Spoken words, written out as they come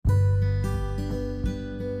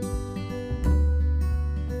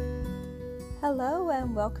Hello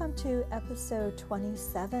and welcome to episode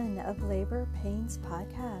 27 of Labor Pains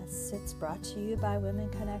Podcast. It's brought to you by Women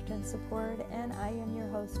Connect and Support, and I am your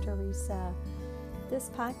host, Teresa. This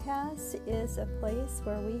podcast is a place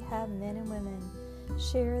where we have men and women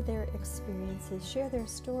share their experiences, share their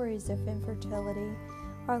stories of infertility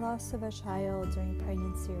or loss of a child during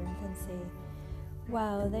pregnancy or infancy.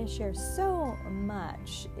 Wow, they share so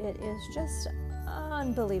much. It is just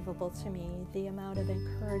unbelievable to me the amount of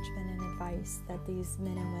encouragement and advice that these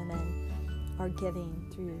men and women are giving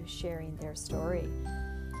through sharing their story.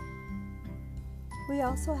 We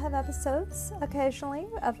also have episodes occasionally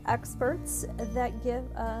of experts that give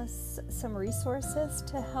us some resources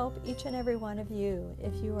to help each and every one of you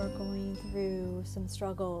if you are going through some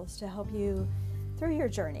struggles, to help you through your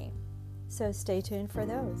journey. So stay tuned for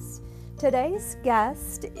those. Today's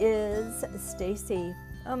guest is Stacy.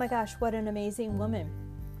 Oh my gosh, what an amazing woman.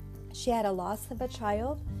 She had a loss of a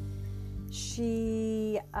child.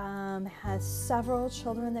 She has several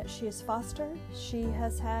children that she has fostered. She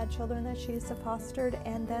has had children that she's fostered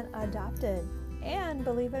and then adopted. And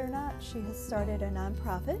believe it or not, she has started a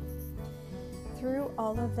nonprofit through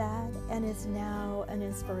all of that and is now an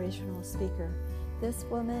inspirational speaker. This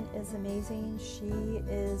woman is amazing. She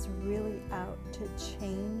is really out to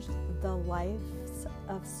change the lives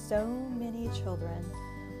of so many children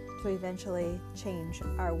to eventually change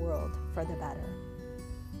our world for the better.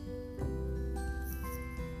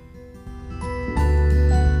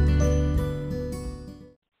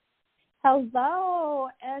 Hello,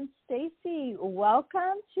 and Stacy,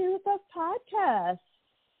 welcome to the podcast.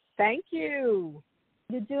 Thank you.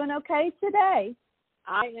 You doing okay today?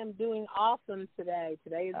 I am doing awesome today.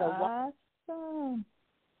 Today is awesome.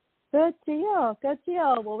 Good deal. Good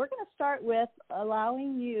deal. Well, we're going to start with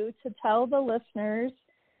allowing you to tell the listeners,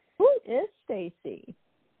 who is Stacy?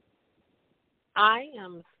 I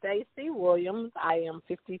am Stacy Williams. I am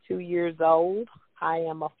 52 years old. I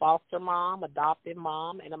am a foster mom, adopted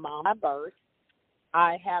mom, and a mom by birth.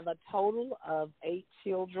 I have a total of 8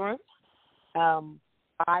 children,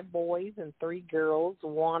 5 boys and 3 girls.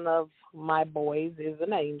 One of my boys is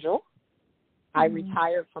an angel. I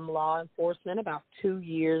retired from law enforcement about 2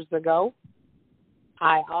 years ago.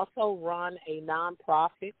 I also run a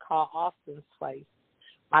nonprofit called Austin's Place.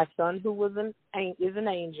 My son, who is an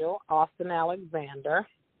angel, Austin Alexander,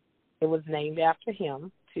 it was named after him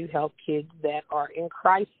to help kids that are in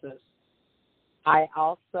crisis. I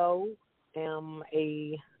also am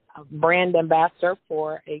a brand ambassador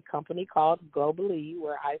for a company called Globally,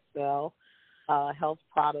 where I sell health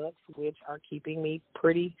products, which are keeping me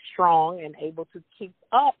pretty strong and able to keep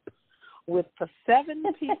up with the 7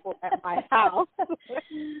 people at my house.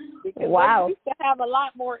 Because wow. They used to have a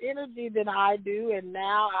lot more energy than I do, and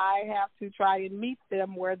now I have to try and meet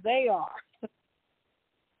them where they are.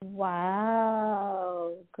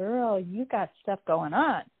 Wow. Girl, you got stuff going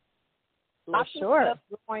on. Lots of stuff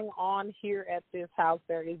going on here at this house.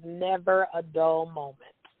 There is never a dull moment.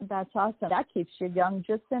 That's awesome. That keeps you young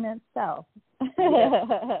just in itself.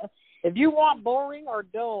 Yes. If you want boring or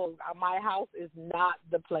dull, my house is not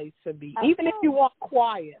the place to be. Even if you want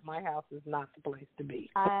quiet, my house is not the place to be.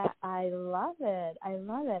 I love it. I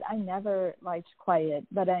love it. I never liked quiet,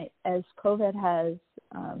 but as COVID has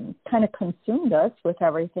kind of consumed us with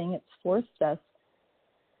everything, it's forced us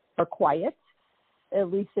for quiet,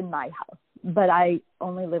 at least in my house. But I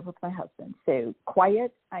only live with my husband. So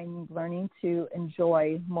quiet, I'm learning to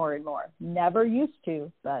enjoy more and more. Never used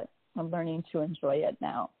to, but I'm learning to enjoy it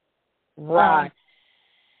now. Right.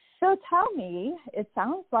 So tell me, it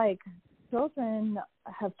sounds like children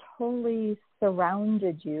have totally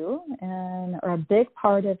surrounded you and are a big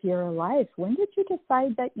part of your life. When did you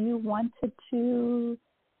decide that you wanted to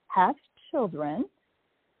have children?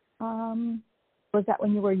 Was that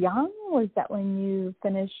when you were young? Was that when you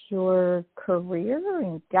finished your career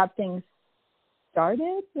and got things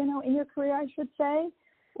started, in your career, I should say?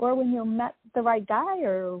 Or when you met the right guy,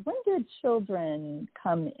 or when did children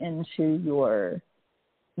come into your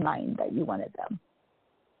mind that you wanted them?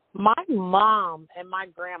 My mom and my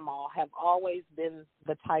grandma have always been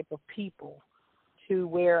the type of people to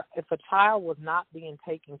where if a child was not being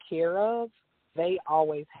taken care of, they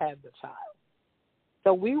always had the child.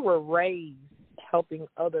 So we were raised helping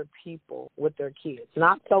other people with their kids,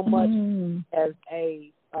 not so much as a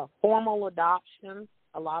formal adoption.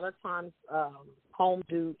 A lot of times homes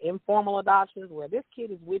do informal adoptions where this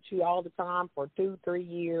kid is with you all the time for 2-3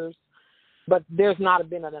 years, but there's not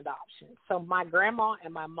been an adoption. So my grandma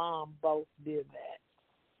and my mom both did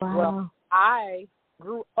that. Wow. Well, I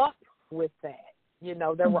grew up with that.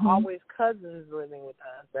 There were always cousins living with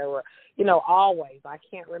us. There were, always. I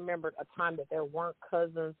can't remember a time that there weren't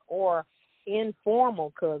cousins or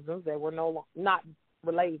informal cousins that were not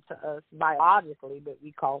related to us biologically, but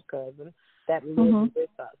we called cousins that lived with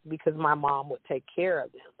us because my mom would take care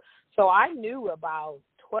of them. So I knew about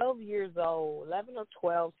 12 years old, 11 or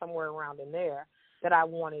 12, somewhere around in there, that I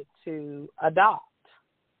wanted to adopt.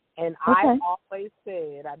 And I always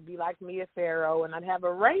said I'd be like Mia Farrow and I'd have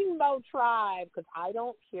a rainbow tribe because I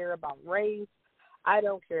don't care about race. I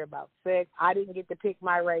don't care about sex. I didn't get to pick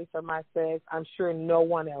my race or my sex. I'm sure no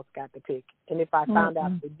one else got to pick. And if I found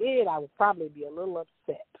out they did, I would probably be a little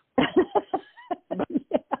upset.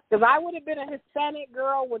 Because I would have been a Hispanic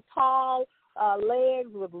girl with tall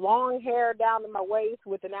legs, with long hair down to my waist,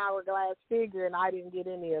 with an hourglass figure, and I didn't get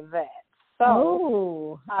any of that.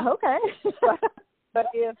 So, but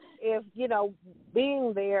if you know,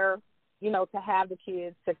 being there, you know, to have the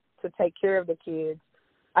kids, to take care of the kids,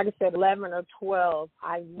 like I said, 11 or 12,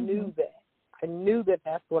 I knew that. I knew that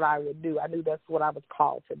that's what I would do. I knew that's what I was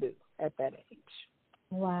called to do at that age.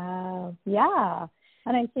 Wow. Yeah.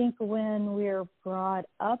 And I think when we're brought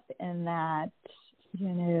up in that, you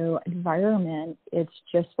know, environment, it's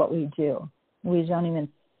just what we do. We don't even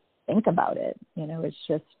think about it. You know, it's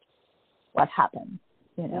just what happens,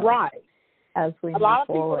 you know. Right. As we move forward. A lot of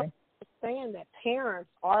people understand that parents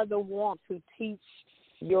are the ones who teach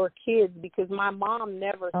your kids, because my mom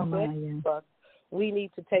never said to us, we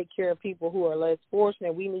need to take care of people who are less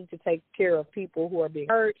fortunate. We need to take care of people who are being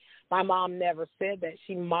hurt. My mom never said that.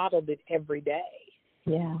 She modeled it every day.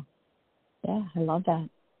 Yeah. Yeah, I love that.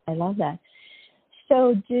 I love that.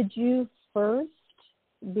 So did you first,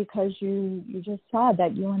 because you just said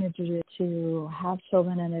that you wanted to have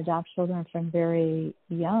children and adopt children from very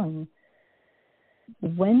young,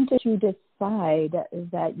 when did you decide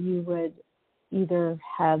that you would either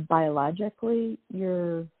have biologically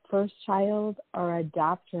your first child or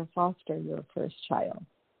adopt or foster your first child?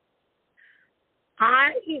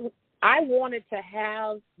 I wanted to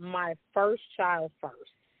have my first child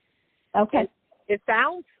first. Okay. It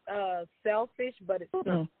sounds selfish, but it's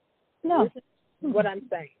not. No. This is what I'm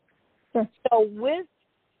saying. Sure. So with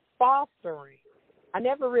fostering, I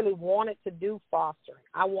never really wanted to do fostering.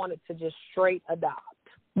 I wanted to just straight adopt.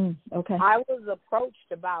 Okay. I was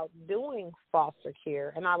approached about doing foster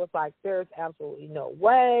care, and I was like, there's absolutely no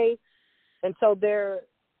way. And so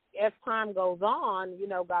as time goes on, you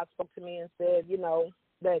know, God spoke to me and said, you know,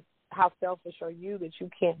 that how selfish are you that you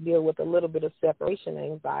can't deal with a little bit of separation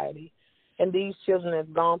anxiety? And these children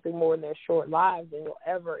have gone through more in their short lives than you'll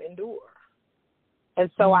ever endure. And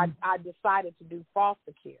so I decided to do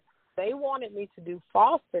foster care. They wanted me to do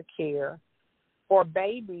foster care for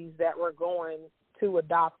babies that were going to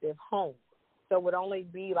adoptive homes. So it would only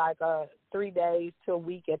be like 3 days to a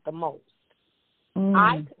week at the most.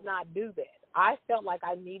 I could not do that. I felt like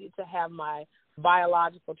I needed to have my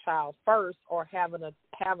biological child first, or have a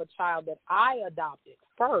child that I adopted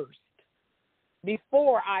first,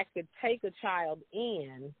 before I could take a child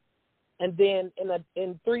in and then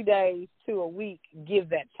in 3 days to a week give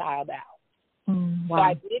that child out. Wow. So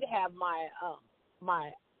I did have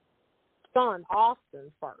my son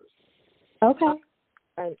Austin first. Okay.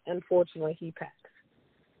 And unfortunately, he passed.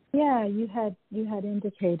 Yeah, you had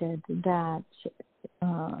indicated that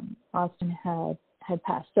Austin had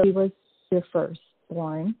passed. So he was your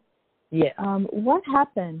firstborn. Yeah. What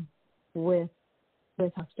happened with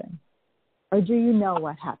Austin? Or do you know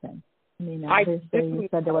what happened? I mean, obviously you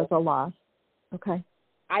said there was a loss. Okay.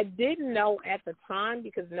 I didn't know at the time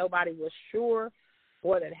because nobody was sure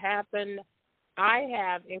what had happened. I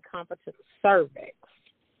have incompetent cervix,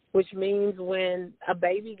 which means when a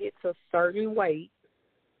baby gets a certain weight,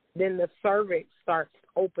 then the cervix starts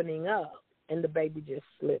opening up and the baby just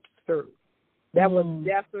slips through. That was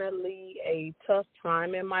definitely a tough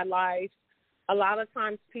time in my life. A lot of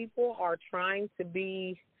times people are trying to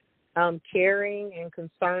be caring and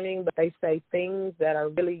concerning, but they say things that are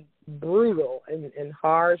really brutal and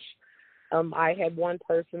harsh. I had one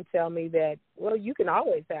person tell me that, well, you can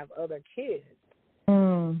always have other kids.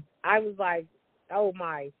 I was like, oh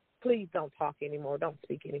my, please don't talk anymore. Don't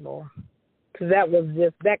speak anymore. Because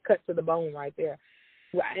that cut to the bone right there.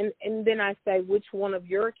 And then I say, which one of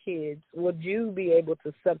your kids would you be able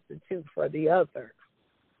to substitute for the other?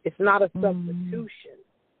 It's not a substitution.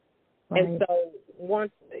 Right. And so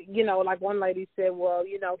once, you know, like one lady said, well,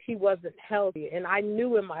 you know, he wasn't healthy. And I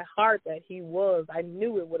knew in my heart that he was. I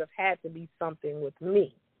knew it would have had to be something with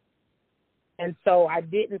me. And so I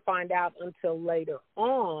didn't find out until later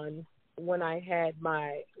on, when I had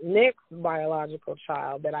my next biological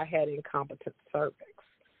child, that I had incompetent cervix.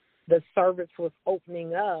 The cervix was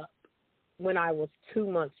opening up when I was 2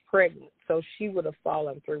 months pregnant, so she would have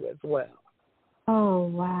fallen through as well. Oh,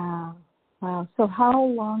 wow. Wow. So how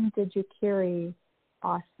long did you carry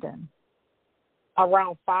Austin?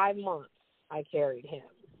 Around 5 months I carried him.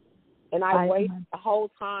 And I 5 waited months. the whole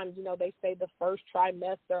time. You know, they say the first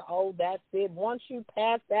trimester, oh, that's it. Once you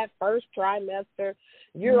pass that first trimester,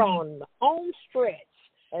 you're on the home stretch.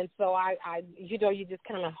 And so I you know, you just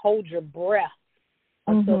kind of hold your breath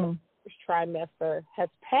until the first trimester has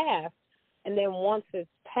passed. And then once it's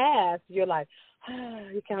passed, you're like,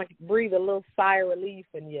 you kind of breathe a little sigh of relief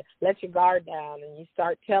and you let your guard down and you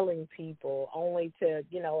start telling people, only to,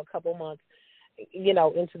 you know, a couple months, you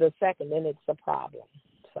know, into the second, then it's a problem.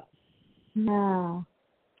 So. Yeah.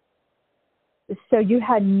 So you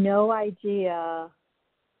had no idea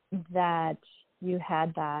that you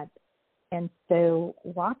had that. And so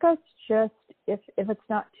walk us just, if it's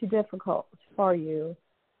not too difficult for you,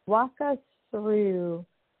 walk us through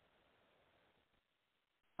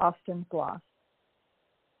Austin's loss.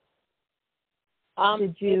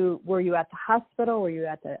 Were you at the hospital? Were you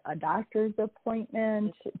at a doctor's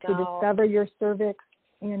appointment to discover your cervix,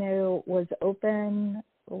 you know, was open?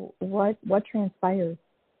 What transpired?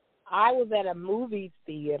 I was at a movie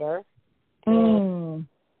theater. And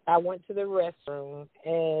I went to the restroom,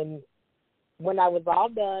 and when I was all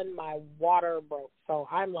done, my water broke. So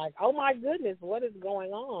I'm like, oh, my goodness, what is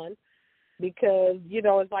going on? Because, you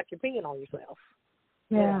know, it's like you're peeing on yourself.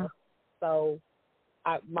 Yeah. You know? So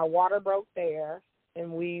my water broke there,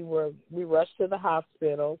 and we rushed to the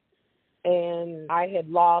hospital, and I had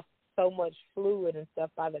lost so much fluid and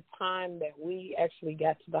stuff by the time that we actually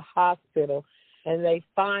got to the hospital, and they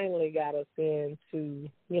finally got us in to,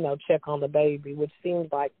 you know, check on the baby, which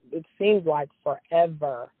seemed like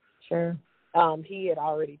forever. Sure. He had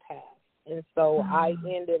already passed. And so I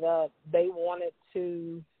ended up, they wanted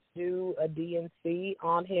to do a DNC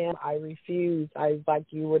on him. I refused. I was like,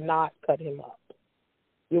 you would not cut him up.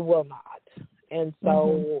 You will not. And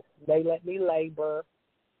so they let me labor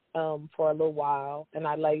for a little while, and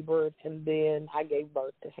I labored, and then I gave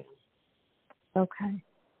birth to him. Okay.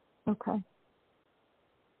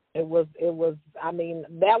 It was, I mean,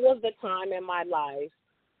 that was the time in my life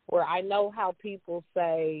where I know how people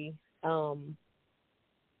say, don't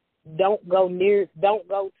go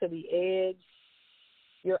to the edge.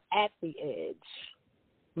 You're at the edge.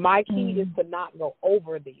 My key is to not go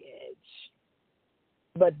over the edge.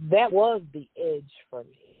 But that was the edge for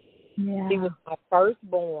me. Yeah. He was my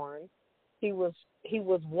firstborn. He was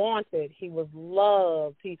wanted. He was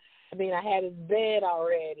loved. I had his bed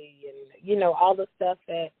already, and, you know, all the stuff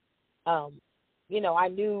that, you know, I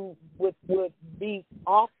knew would be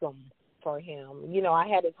awesome for him. You know, I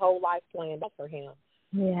had his whole life planned out for him.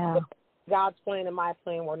 Yeah. But God's plan and my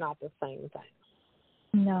plan were not the same thing.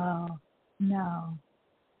 No.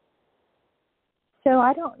 So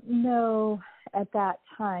I don't know at that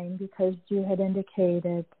time, because you had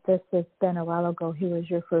indicated this has been a while ago, he was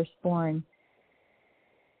your firstborn.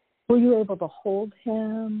 Were you able to hold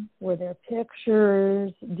him? Were there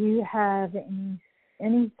pictures? Do you have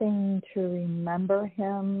anything to remember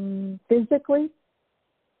him physically?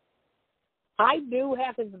 I do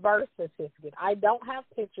have his birth certificate. I don't have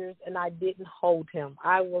pictures, and I didn't hold him.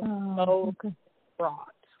 I was distraught.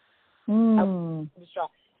 I was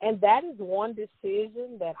distraught. And that is one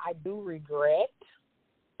decision that I do regret,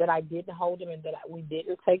 that I didn't hold him and that we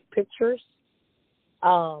didn't take pictures.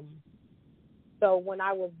 So when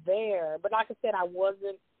I was there, but like I said, I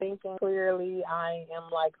wasn't thinking clearly. I am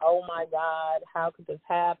like, oh, my God, how could this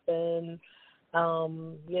happen?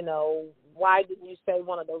 You know, why didn't you save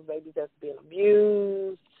one of those babies that's being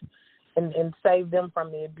abused and save them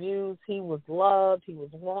from the abuse? He was loved. He was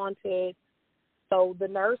wanted. So the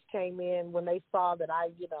nurse came in when they saw that I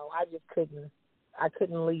just couldn't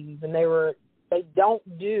leave. And they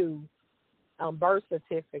don't do birth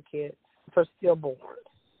certificates for stillborns.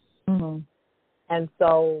 Mm-hmm. And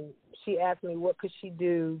so she asked me what could she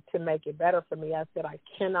do to make it better for me. I said, I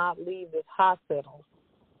cannot leave this hospital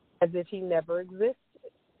as if he never existed.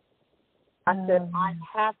 I said, I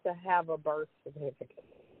have to have a birth certificate.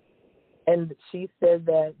 And she said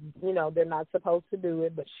that, you know, they're not supposed to do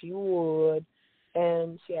it, but she would.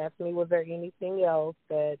 And she asked me, was there anything else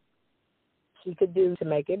that she could do to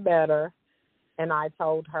make it better? And I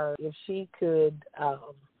told her if she could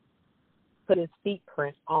put his feet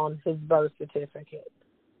print on his birth certificate,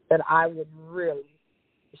 that I would really,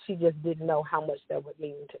 she just didn't know how much that would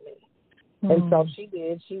mean to me. Mm-hmm. And so she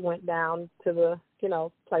did. She went down to the, you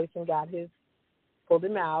know, place and pulled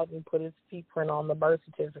him out and put his feet print on the birth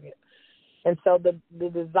certificate. And so the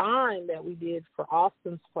design that we did for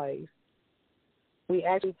Austin's place, we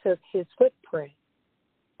actually took his footprint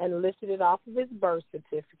and lifted it off of his birth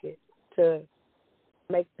certificate to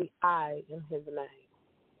make the I in his name.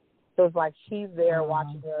 So it's like she's there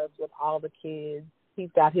watching us with all the kids. He's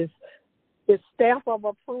got his stamp of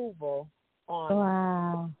approval on.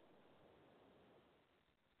 Wow.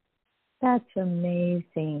 That's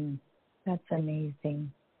amazing. That's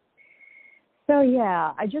amazing. So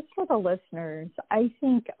yeah, just for the listeners, I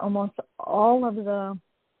think almost all of the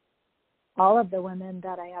women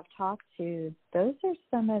that I have talked to, those are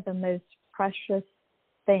some of the most precious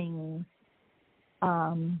things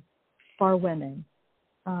for women.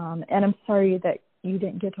 And I'm sorry that you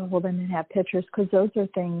didn't get to hold them and have pictures, because those are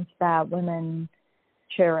things that women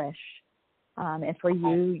cherish. And for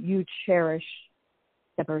you cherish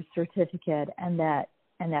the birth certificate and that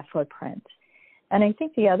footprint. And I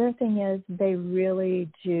think the other thing is they really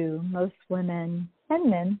do, most women and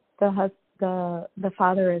men, the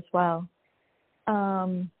father as well,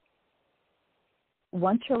 want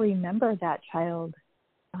to remember that child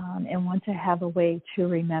and want to have a way to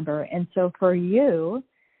remember. And so for you,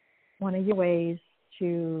 one of your ways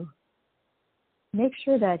to make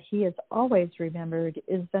sure that he is always remembered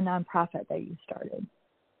is the nonprofit that you started.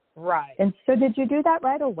 Right. And so did you do that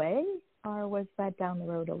right away, or was that down the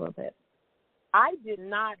road a little bit? I did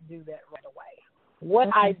not do that right away. What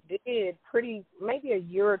I did maybe a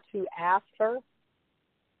year or two after,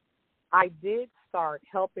 I did start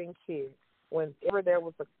helping kids. Whenever there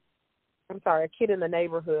was a kid in the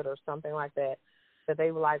neighborhood or something like that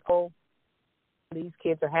they were like, oh, these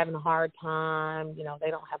kids are having a hard time, they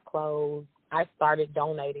don't have clothes. I started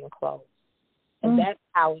donating clothes. And that's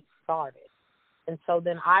how it started. And so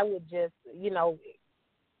then I would just,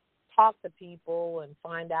 talk to people and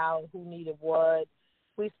find out who needed what.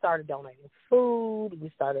 We started donating food. We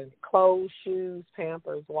started clothes, shoes,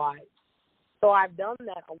 Pampers, wipes. So I've done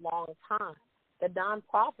that a long time. The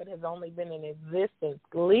nonprofit has only been in existence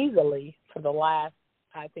legally for the last,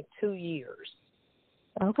 I think, 2 years.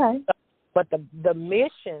 Okay. But the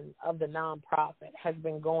mission of the nonprofit has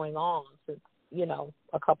been going on since,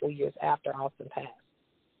 a couple of years after Austin passed.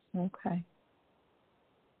 Okay.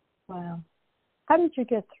 Wow. How did you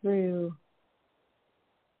get through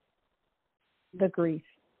the grief?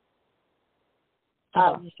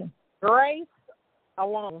 Grace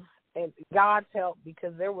alone and God's help,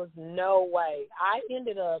 because there was no way. I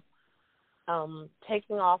ended up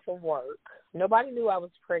taking off of work. Nobody knew I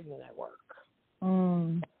was pregnant at work.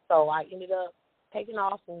 So I ended up taking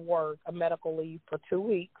off of work, a medical leave, for 2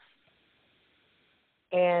 weeks.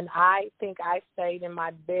 And I think I stayed in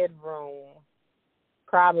my bedroom.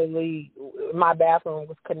 Probably my bathroom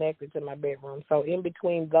was connected to my bedroom. So in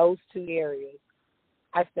between those two areas,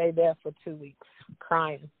 I stayed there for 2 weeks,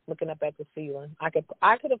 crying, looking up at the ceiling. I could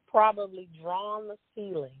have probably drawn the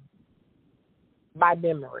ceiling by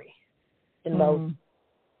memory in those,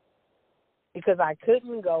 because I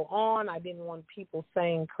couldn't go on. I didn't want people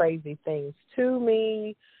saying crazy things to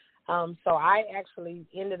me. So I actually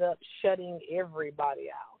ended up shutting everybody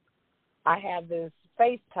out. I had this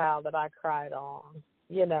face towel that I cried on,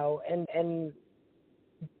 and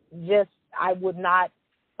just I would not,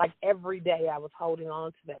 like every day I was holding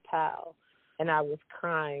on to that towel and I was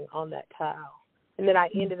crying on that towel. And then I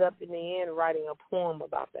ended up in the end writing a poem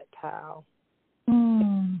about that towel.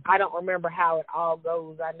 I don't remember how it all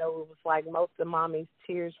goes. I know it was like, most of Mommy's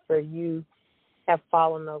tears for you have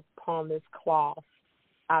fallen upon this cloth.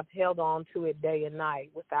 I've held on to it day and night.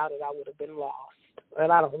 Without it, I would have been lost.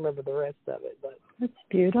 And I don't remember the rest of it, but that's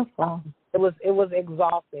beautiful. It was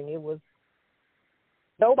exhausting. It was,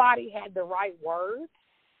 nobody had the right words,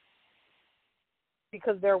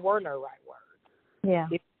 because there were no right words. Yeah.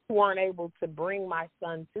 If you weren't able to bring my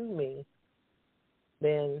son to me,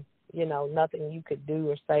 then, nothing you could do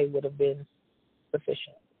or say would have been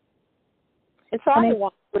sufficient. And so I didn't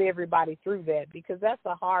want to put everybody through that, because that's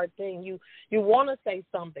a hard thing. You want to say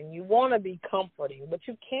something. You want to be comforting, but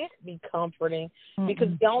you can't be comforting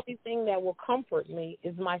because the only thing that will comfort me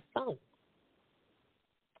is my son.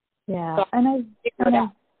 Yeah, so and I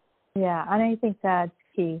think that's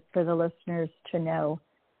key for the listeners to know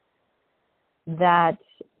that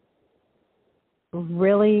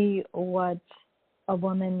really what a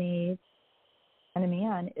woman needs and a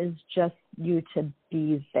man is just you to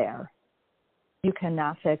be there. You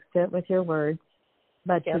cannot fix it with your words,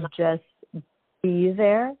 but to just be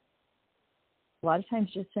there, a lot of times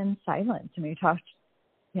just in silence. I mean, you talked,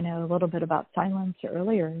 a little bit about silence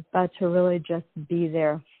earlier, but to really just be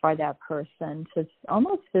there for that person, to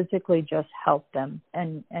almost physically just help them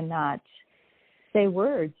and not say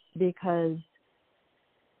words, because,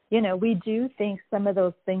 we do think some of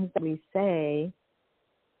those things that we say,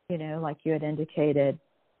 like you had indicated,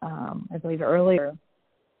 I believe earlier,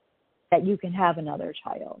 that you can have another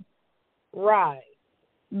child. Right.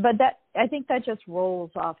 But that, I think that just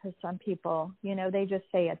rolls off of some people. You know, they just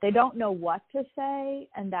say it. They don't know what to say,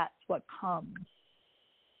 and that's what comes.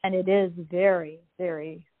 And it is very,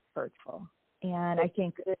 very hurtful. And I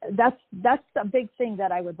think that's a big thing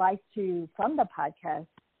that I would like to, from the podcast,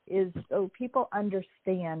 is so people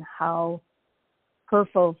understand how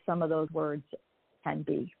hurtful some of those words can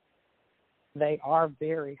be. They are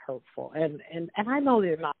very hurtful. And I know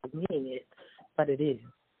they're not meaning it, but it is.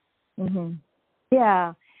 Mm-hmm.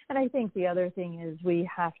 Yeah. And I think the other thing is we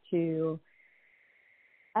have to,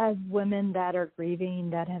 as women that are grieving,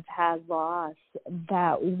 that have had loss,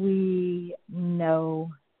 that we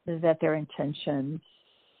know that their intentions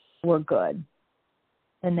were good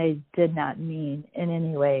and they did not mean in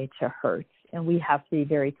any way to hurt. And we have to be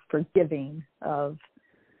very forgiving of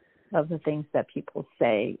the things that people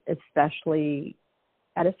say, especially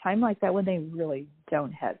at a time like that when they really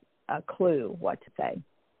don't have a clue what to say,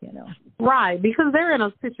 you know. Right, because they're in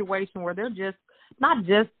a situation where they're just not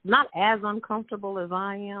as uncomfortable as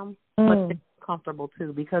I am, but they're comfortable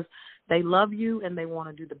too, because they love you and they want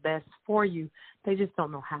to do the best for you. They just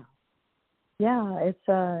don't know how. Yeah,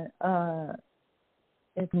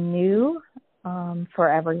 it's new for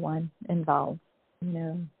everyone involved. You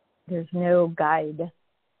know, there's no guide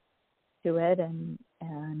to it,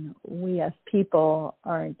 and we as people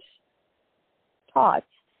aren't taught,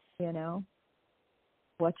 you know,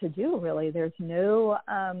 what to do. Really, there's no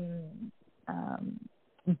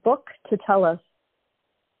book to tell us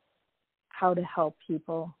how to help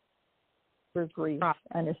people through grief,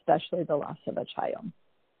 and especially the loss of a child.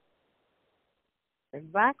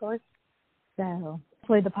 Exactly. So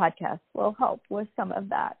hopefully the podcast will help with some of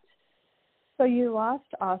that. So you lost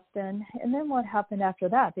Austin, and then what happened after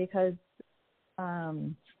that? Because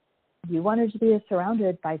you wanted to be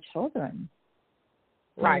surrounded by children.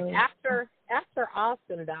 Right. So, After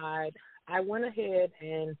Austin died, I went ahead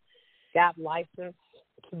and got licensed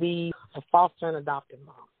to be a foster and adoptive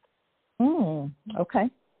mom. Okay.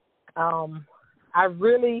 I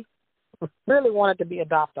really, really wanted to be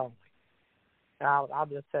adopt only. I'll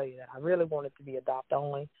just tell you that. I really wanted to be adopt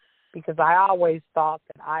only because I always thought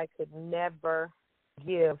that I could never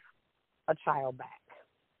give a child back.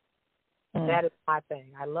 That is my thing.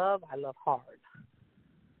 I love hard.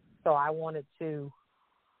 So I wanted to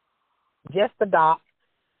just adopt.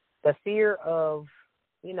 The fear of,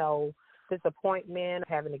 you know, disappointment,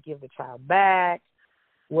 having to give the child back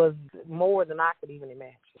was more than I could even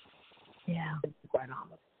imagine. Yeah. To be quite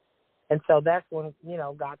honest. And so that's when, you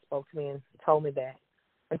know, God spoke to me and told me that.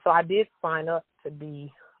 And so I did sign up to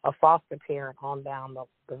be a foster parent on down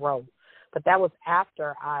the road. But that was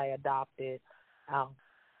after I adopted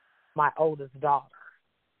my oldest daughter.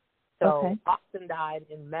 So Austin died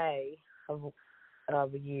in May of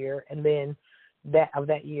the year, and then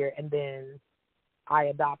that year, and then I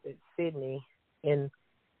adopted Sydney in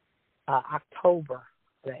October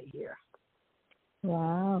that year.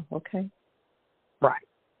 Wow. Okay. Right.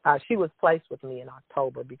 She was placed with me in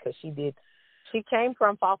October because she came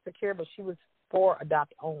from foster care, but she was for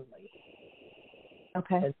adopt only.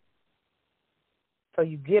 Okay. And so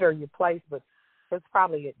you get her, you place, but it's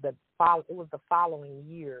probably it was the following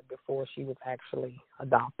year before she was actually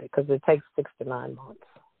adopted because it takes 6 to 9 months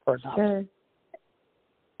for adoption.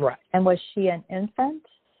 Sure. Right. And was she an infant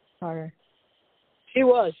or? She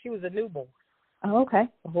was a newborn. Oh, okay.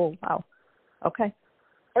 Oh, wow. Okay.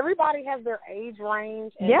 Everybody has their age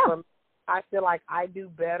range, and for me, I feel like I do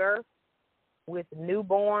better with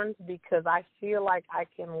newborns because I feel like I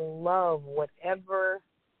can love whatever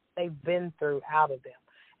they've been through out of them.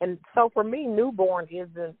 And so for me, newborn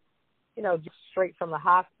isn't, you know, just straight from the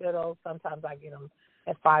hospital. Sometimes I get them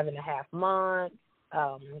at 5.5 months.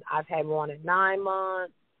 I've had one at 9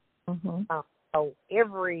 months. Mm-hmm. So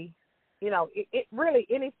every, you know, it really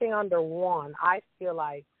anything under one, I feel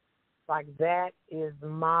like that is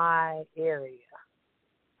my area.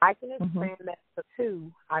 I can expand that to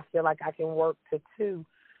 2. I feel like I can work to 2.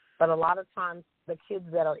 But a lot of times the kids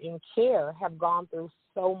that are in care have gone through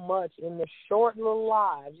so much in their short little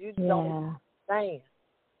lives. You don't understand.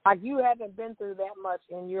 Like you haven't been through that much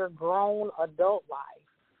in your grown adult life.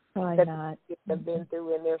 Probably not. Kids have been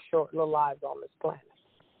through in their short little lives on this planet.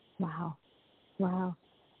 Wow.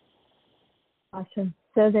 Awesome.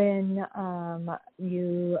 So then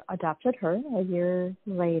you adopted her a year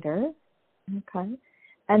later. Okay.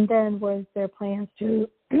 And then was there plans to,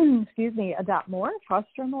 adopt more,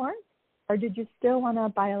 foster more? Or did you still want to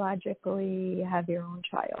biologically have your own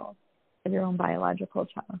child, biological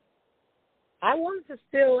child? I wanted to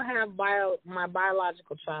still have my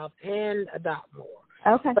biological child and adopt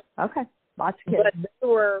more. Okay. Lots of kids. But they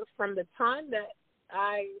were, from the time that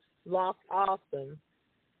I lost Austin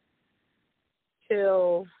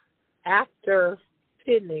until after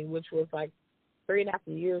Sydney, which was like 3.5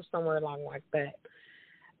 years, somewhere along like that.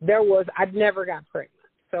 I never got pregnant,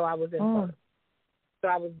 so I was infertile. So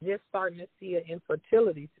I was just starting to see an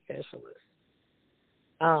infertility specialist.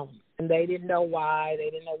 And they didn't know why. They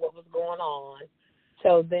didn't know what was going on.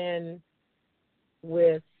 So then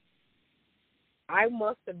I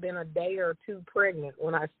must have been a day or two pregnant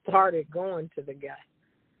when I started going to the guy.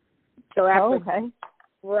 So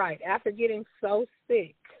after getting so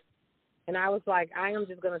sick, and I was like, I am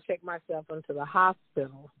just going to check myself into the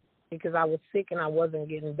hospital because I was sick and I wasn't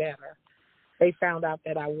getting better. They found out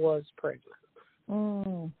that I was pregnant.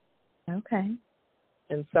 Okay.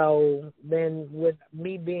 And so then with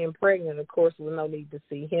me being pregnant, of course, there was no need to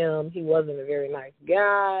see him. He wasn't a very nice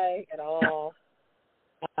guy at all.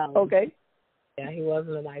 Okay. Yeah, he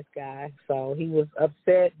wasn't a nice guy. So he was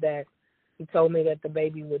upset that he told me that the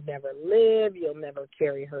baby would never live. You'll never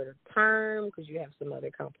carry her to term because you have some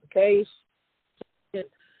other complications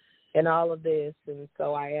and all of this. And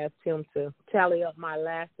so I asked him to tally up my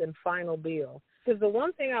last and final bill. Because the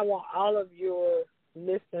one thing I want all of your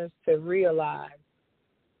listeners to realize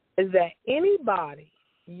is that anybody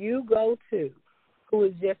you go to who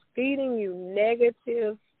is just feeding you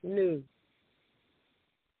negative news,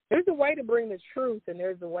 there's a way to bring the truth and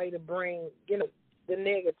there's a way to bring, the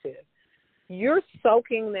negative. You're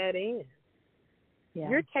soaking that in. Yeah.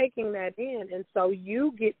 You're taking that in. And so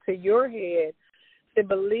you get to your head to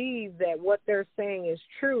believe that what they're saying is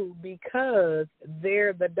true because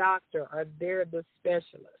they're the doctor or they're the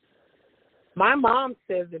specialist. My mom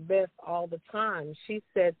says it best all the time. She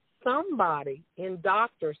said somebody in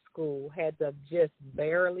doctor school had to just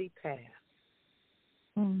barely pass.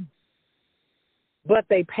 But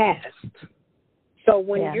they passed. So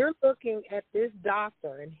when you're looking at this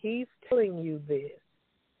doctor and he's telling you this,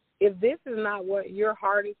 if this is not what your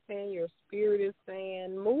heart is saying, your spirit is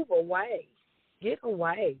saying, move away. Get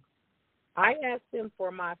away. I asked him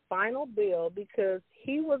for my final bill because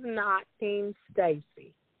he was not Team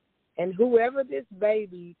Stacy. And whoever this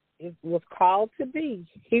baby was called to be,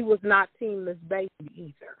 he was not Team Miss Baby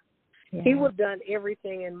either. Yeah. He would have done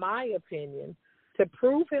everything, in my opinion, to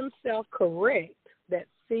prove himself correct that,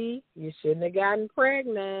 see, you shouldn't have gotten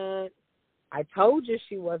pregnant. I told you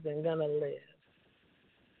she wasn't going to live.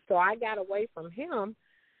 So I got away from him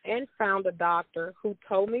and found a doctor who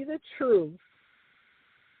told me the truth,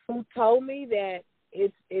 who told me that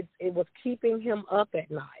it was keeping him up at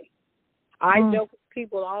night. I joke with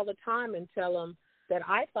people all the time and tell them that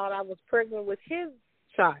I thought I was pregnant with his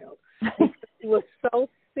child. He was so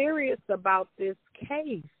serious about this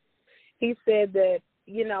case. He said that,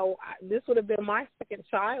 this would have been my second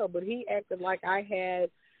child, but he acted like I had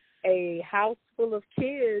a house full of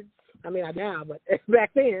kids. I mean, not now, but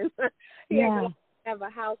back then. He acted like I have a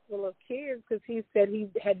house full of kids because he said he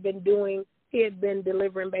had been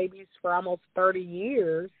delivering babies for almost 30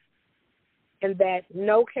 years, and that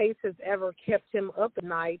no case has ever kept him up at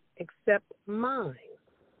night except mine.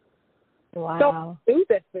 Wow. So I knew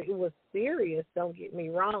that it was serious, don't get me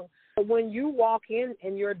wrong. But when you walk in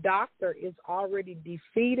and your doctor is already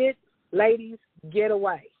defeated, ladies, get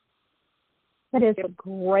away. That is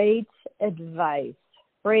great advice.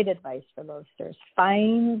 Great advice for listeners.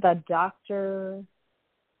 Find the doctor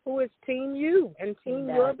who is Team You and Team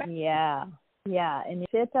Your baby. Yeah. And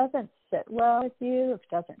if it doesn't sit well with you, if it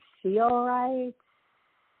doesn't feel right,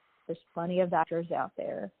 there's plenty of doctors out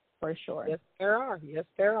there for sure. Yes, there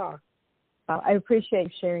are. I appreciate you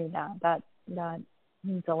sharing that. That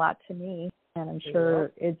means a lot to me, and I'm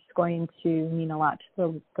sure it's going to mean a lot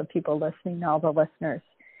to the people listening, all the listeners.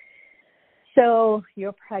 So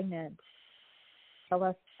you're pregnant. Tell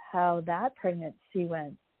us how that pregnancy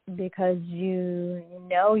went, because you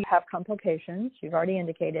have complications. You've already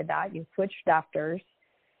indicated that. You switched doctors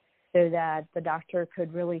so that the doctor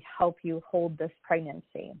could really help you hold this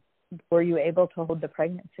pregnancy. Were you able to hold the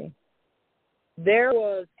pregnancy? There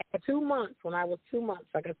was 2 months, when I was 2 months,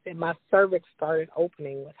 like I said, my cervix started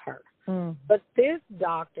opening with her. But this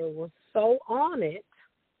doctor was so on it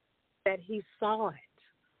that he saw it.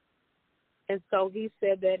 And so he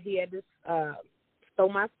said that he had to sew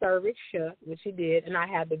my cervix shut, which he did, and I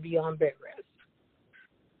had to be on bed rest.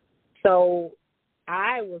 So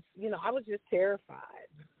I was just terrified.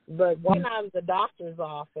 But when I was at the doctor's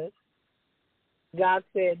office, God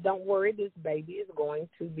said, don't worry, this baby is going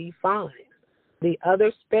to be fine. The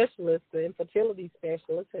other specialist, the infertility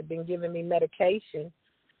specialist, had been giving me medication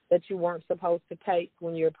that you weren't supposed to take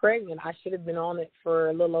when you're pregnant. I should have been on it for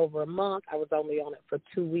a little over a month. I was only on it for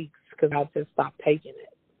 2 weeks because I just stopped taking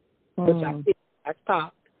it, which I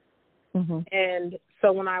stopped. And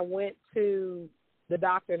so when I went to the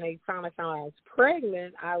doctor and they finally found I was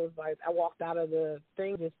pregnant, I walked out of the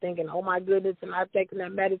thing just thinking, oh my goodness, and I've taken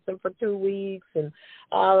that medicine for 2 weeks, and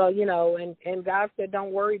and God said,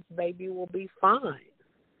 don't worry, the baby will be fine.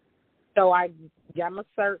 So I got my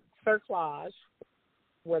cerclage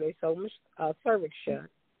where they sewed my cervix shut,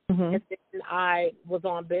 and then I was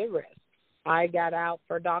on bed rest. I got out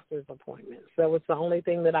for a doctor's appointment, so it's the only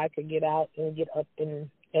thing that I could get out and get up and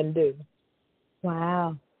do.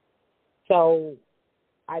 Wow. So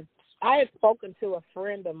I had spoken to a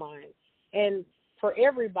friend of mine, and for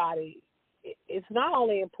everybody, it's not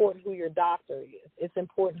only important who your doctor is, it's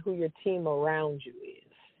important who your team around you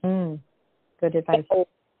is. Good advice. So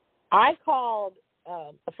I called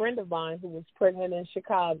a friend of mine who was pregnant in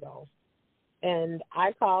Chicago, and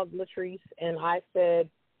I called Latrice, and I said,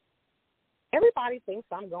 everybody thinks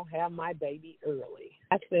I'm going to have my baby early.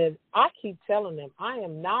 I said, I keep telling them I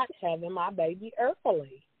am not having my baby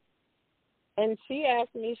early. And she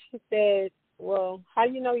asked me, she said, well, how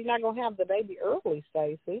do you know you're not going to have the baby early,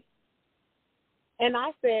 Stacy? And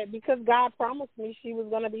I said, because God promised me she was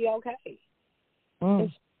going to be okay. And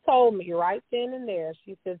she told me right then and there,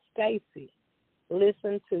 she said, Stacy,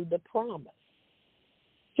 listen to the promise.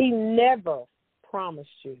 He never promised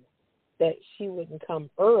you that she wouldn't come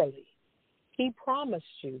early. He promised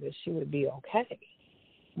you that she would be okay.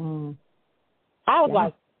 I was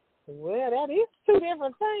like, well, that is two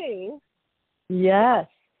different things. Yes.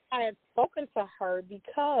 I had spoken to her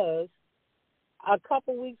because a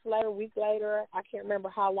week later, I can't remember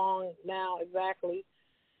how long now exactly,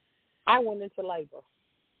 I went into labor.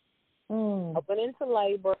 I went into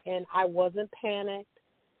labor, and I wasn't panicked.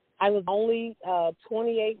 I was only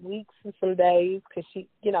 28 weeks and some days because she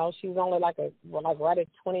was only like right at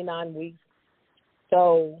 29 weeks.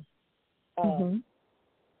 So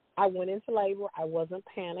I went into labor. I wasn't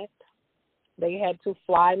panicked. They had to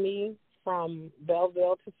fly me from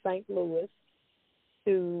Belleville to St. Louis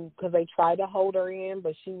because they tried to hold her in,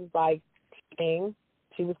 but she was like,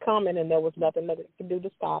 she was coming, and there was nothing that they could do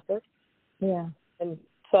to stop her. Yeah. And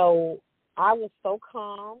so I was so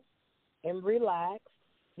calm and relaxed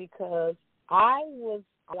because I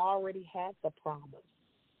already had the promise.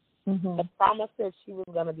 The promise that she was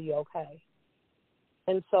going to be okay.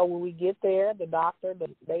 And so when we get there, the doctor,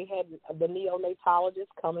 they had the neonatologist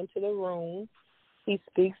come into the room. He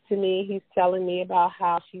speaks to me. He's telling me about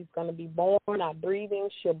how she's going to be born, not breathing.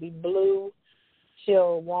 She'll be blue.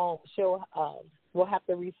 We'll have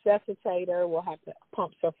to resuscitate her. We'll have to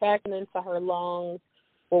pump surfactant into her lungs.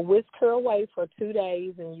 We'll whisk her away for 2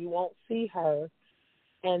 days, and you won't see her.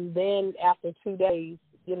 And then after 2 days,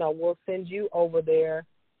 we'll send you over there.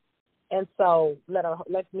 And so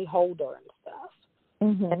let me hold her and stuff.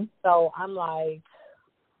 And so I'm like,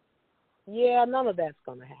 yeah, none of that's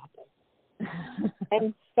going to happen.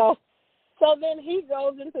 And so then he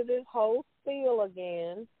goes into this whole spiel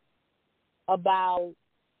again about,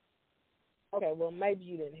 okay, well, maybe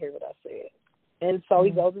you didn't hear what I said. And so he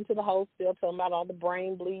goes into the whole spiel, telling about all the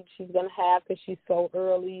brain bleed she's going to have because she's so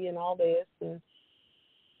early and all this. And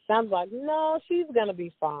I was like, no, she's going to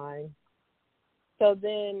be fine. So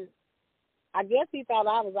then I guess he thought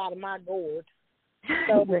I was out of my gourd.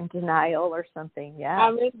 So you're in denial or something, yeah.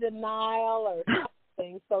 I'm in denial or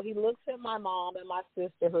something. So he looks at my mom and my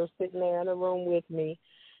sister who are sitting there in the room with me.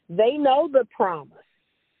 They know the promise.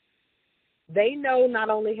 They know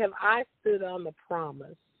not only have I stood on the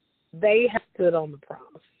promise, they have stood on the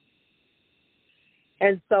promise.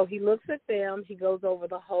 And so he looks at them. He goes over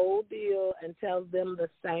the whole deal and tells them the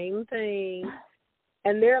same thing.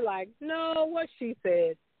 And they're like, no, what she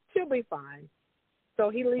said, she'll be fine.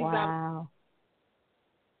 So he leaves out.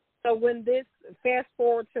 So fast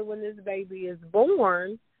forward to when this baby is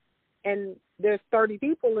born, and there's 30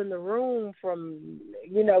 people in the room from,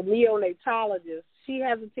 neonatologists. She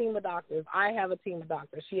has a team of doctors. I have a team of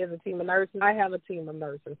doctors. She has a team of nurses. I have a team of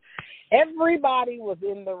nurses. Everybody was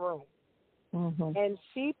in the room. And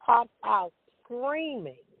she pops out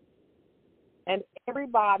screaming. And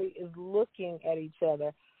everybody is looking at each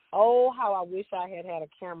other. Oh, how I wish I had a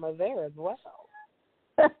camera there as well.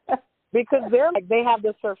 Because they have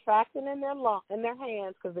the surfactant in their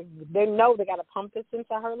hands because they know they got to pump this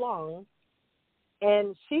into her lungs.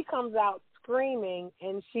 And she comes out screaming,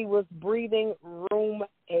 and she was breathing room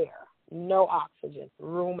air, no oxygen,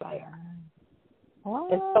 room air. Wow.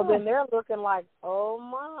 And so then they're looking like, oh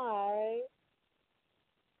my.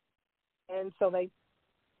 And so they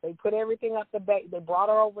put everything up the back. They brought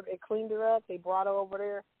her over. They cleaned her up. They brought her over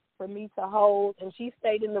there for me to hold, and she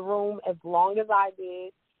stayed in the room as long as I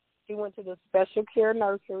did. She went to the special care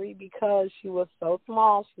nursery because she was so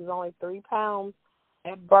small. She was only 3 pounds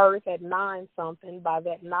at birth at 9-something. By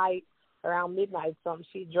that night, around midnight something,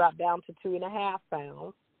 she dropped down to 2.5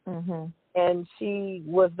 pounds. Mm-hmm. And she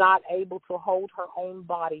was not able to hold her own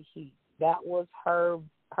body heat. That was her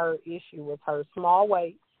issue, was her small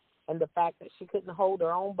weight and the fact that she couldn't hold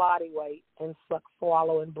her own body weight and suck,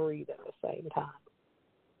 swallow, and breathe at the same time.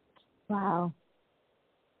 Wow.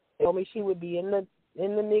 They told me she would be in the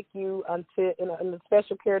NICU until in the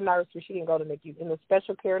special care nursery. She didn't go to NICU, in the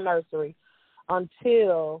special care nursery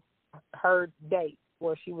until her date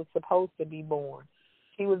where she was supposed to be born.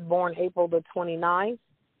 She was born April the 29th.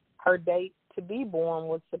 Her date to be born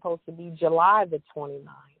was supposed to be July the 29th.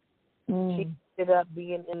 She ended up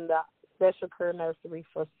being in the special care nursery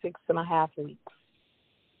for 6.5 weeks.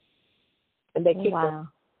 And they kicked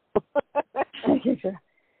her.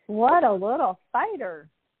 What a little fighter.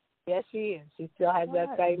 Yes, she is. She still has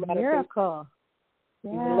that same attitude. Miracle.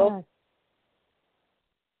 Yes.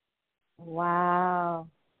 Wow.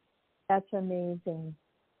 That's amazing.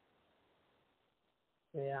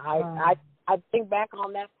 Yeah, I think back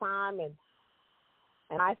on that time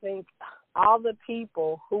and I think all the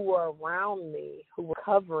people who were around me, who were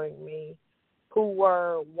covering me, who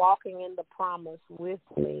were walking in the promise with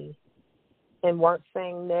me and weren't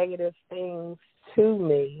saying negative things to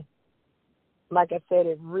me, like I said,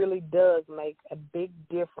 it really does make a big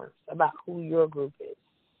difference about who your group is,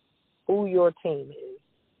 who your team is.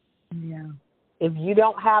 Yeah. If you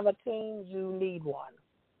don't have a team, you need one.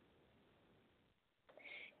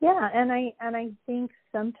 Yeah, and I think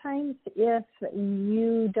sometimes if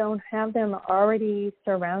you don't have them already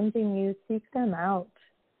surrounding you, seek them out.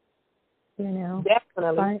 You know,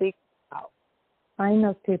 definitely seek them out. Find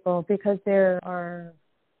those people, because there are,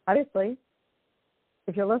 obviously,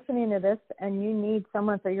 if you're listening to this and you need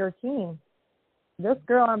someone for your team, this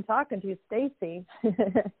girl I'm talking to, Stacy,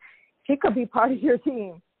 she could be part of your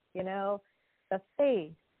team. You know, the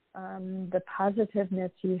faith. The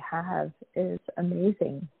positiveness you have is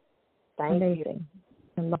amazing. Amazing.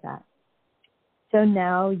 I love that. So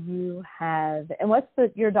now you have, and what's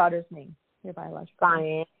your daughter's name? Your biological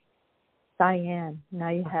name? Cyan. Now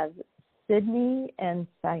you have Sydney and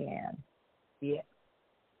Cyan. Yeah.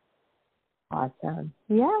 Awesome.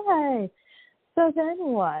 Yay. So then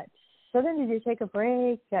what? So then did you take a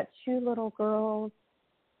break? You got 2 little girls.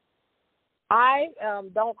 I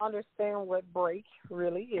don't understand what break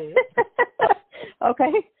really is.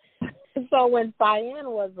 Okay. So when Cyan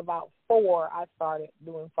was about 4, I started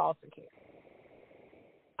doing foster care.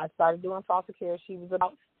 She was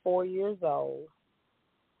about 4 years old.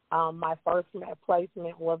 My first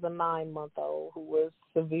placement was a 9-month-old who was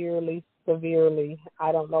severely,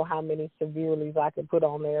 I don't know how many severelys I could put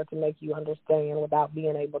on there to make you understand without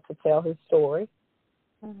being able to tell his story.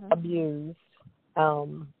 Mm-hmm. Abused.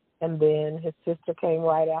 And then his sister came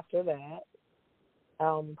right after that,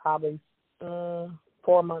 probably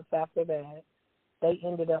 4 months after that. They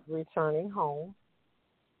ended up returning home.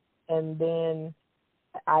 And then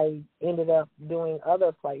I ended up doing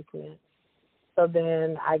other placements. So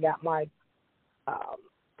then I got my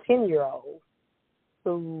 10-year-old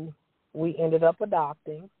who we ended up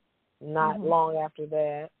adopting. Not long after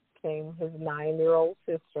that came his 9-year-old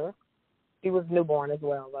sister. She was newborn as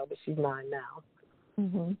well, though, but she's 9 now.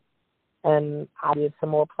 Mm-hmm. And I did some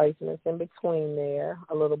more placements in between there.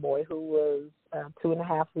 A little boy who was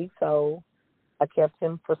 2.5 weeks old. I kept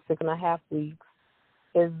him for 6.5 weeks.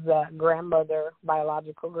 His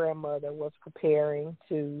biological grandmother, was preparing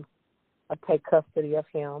to take custody of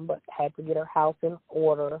him, but had to get her house in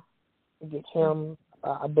order to get him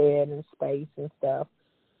a bed and space and stuff.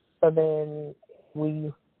 So then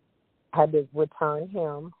we had to return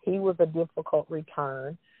him. He was a difficult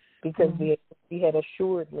return because he had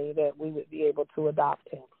assured me that we would be able to adopt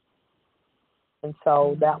him. And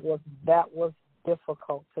so that was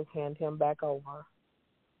difficult to hand him back over.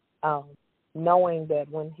 Knowing that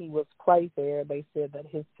when he was placed there, they said that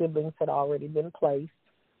his siblings had already been placed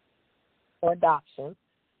for adoption,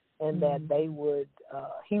 and that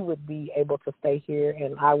he would be able to stay here,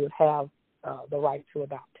 and I would have the right to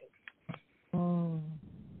adopt him.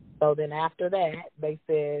 So then after that, they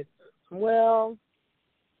said, well,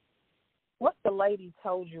 what the lady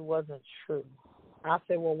told you wasn't true. I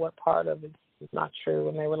said, well, what part of it is not true?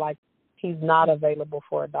 And they were like, he's not available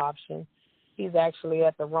for adoption. He's actually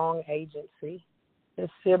at the wrong agency. His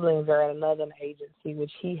siblings are at another agency,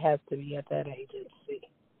 which he has to be at that agency.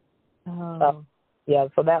 Oh.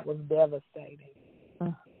 So that was devastating.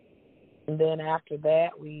 And then after that,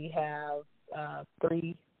 we have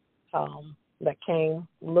 3 that came,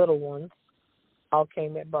 little ones, all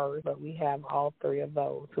came at birth, but we have all 3 of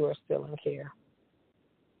those who are still in care.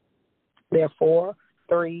 They're 4,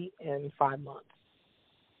 3, and 5 months.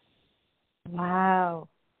 Wow.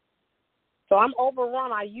 So I'm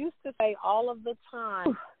overrun. I used to say all of the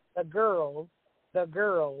time, the girls, the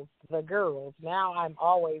girls, the girls. Now I'm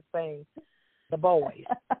always saying the boys.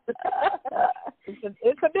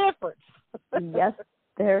 It's a difference. Yes,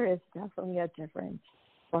 there is definitely a difference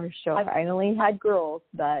for sure. I only had girls,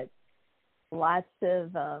 but lots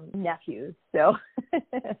of nephews. So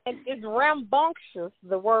it's rambunctious,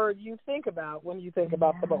 the word you think about when you think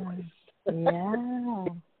about the boys. Yeah.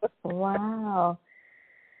 Wow.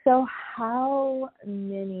 So how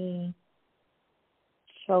many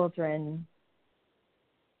children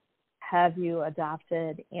have you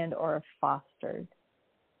adopted and or fostered?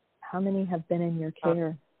 How many have been in your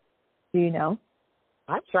care? Do you know?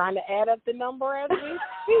 I'm trying to add up the number as we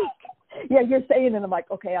speak. Yeah, you're saying it, and I'm like,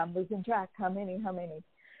 okay, I'm losing track. How many?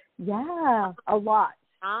 Yeah, a lot.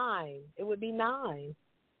 9. It would be 9.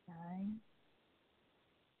 9.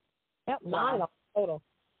 Yep, Wow. 9 total.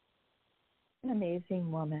 An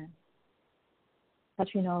amazing woman.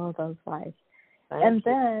 Touching all of those lives. Thank you.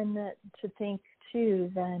 Then to think,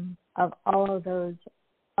 too, then of all of those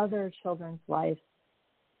other children's lives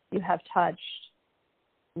you have touched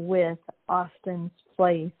with Austin's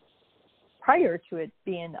Place prior to it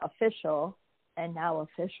being official and now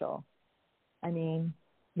official. I mean,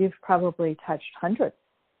 you've probably touched hundreds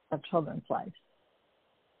of children's lives.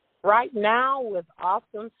 Right now with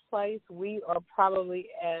Austin's Place, we are probably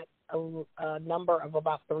at a number of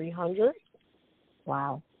about 300.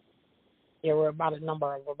 Wow. Yeah, we're about a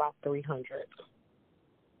number of about 300.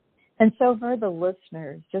 And so for the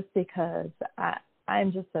listeners, just because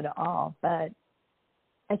I'm just at awe, but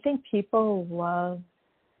I think people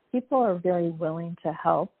are very willing to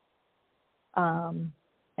help and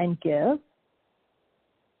give.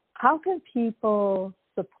 How can people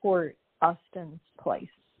support Austin's Place?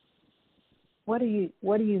 What do you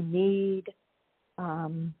need?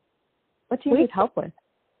 What do you need help with?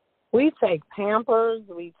 We take Pampers,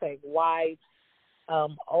 we take wipes,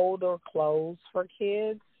 older clothes for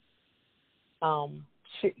kids.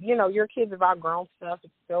 Your kids have outgrown stuff.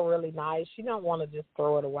 It's still really nice. You don't want to just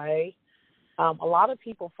throw it away. A lot of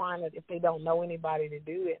people find that if they don't know anybody to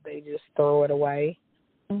do it, they just throw it away.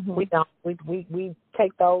 Mm-hmm. We don't. We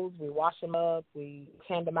take those, we wash them up, we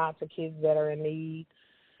hand them out to kids that are in need.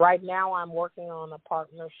 Right now I'm working on a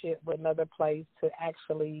partnership with another place to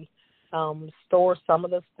actually store some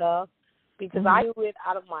of the stuff because I do it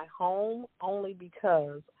out of my home only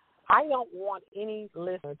because I don't want any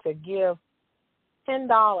listener to give $10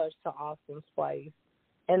 to Austin's Place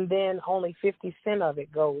and then only 50 cents of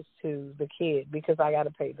it goes to the kid because I got to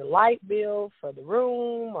pay the light bill for the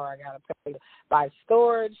room or I got to pay to buy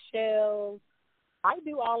storage shelves. I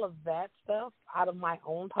do all of that stuff out of my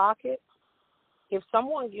own pocket. If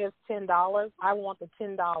someone gives $10, I want the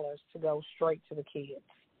 $10 to go straight to the kids.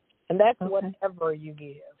 And that's whatever you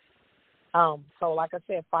give. So like I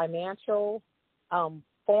said, financial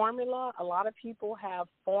formula, a lot of people have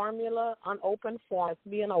formula, unopened formula, it's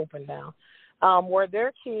being opened now, where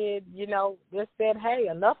their kid, just said, hey,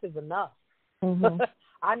 enough is enough. Mm-hmm.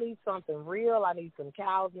 I need something real. I need some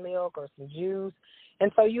cow's milk or some juice. And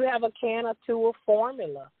so you have a can or two of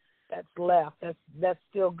formula that's left, that's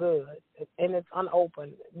still good, and it's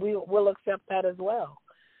unopened. We'll accept that as well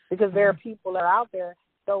because there are people that are out there.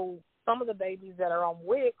 So some of the babies that are on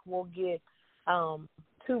WIC will get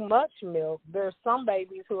too much milk. There's some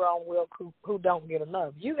babies who are on WIC who don't get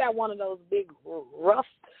enough. You got one of those big rough,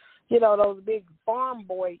 those big farm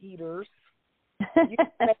boy eaters. You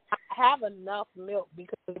can't have enough milk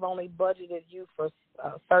because they've only budgeted you for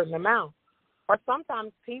a certain amount. Or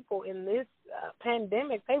sometimes people in this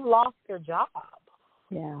pandemic, they've lost their job.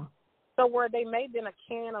 Yeah. So where they may have been a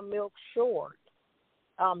can of milk short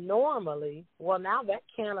normally, well, now that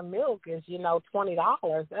can of milk is,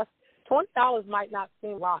 $20. That's $20 might not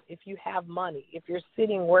seem a lot if you have money, if you're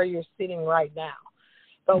sitting where you're sitting right now.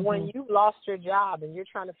 But when you've lost your job and you're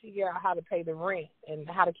trying to figure out how to pay the rent and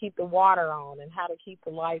how to keep the water on and how to keep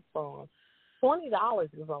the lights on, $20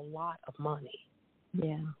 is a lot of money.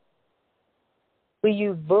 Yeah. We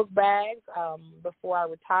use book bags. Before I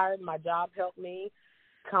retired, my job helped me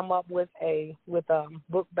come up with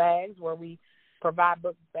book bags where we provide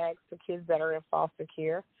book bags to kids that are in foster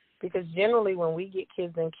care. Because generally when we get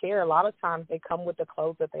kids in care, a lot of times they come with the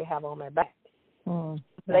clothes that they have on their back.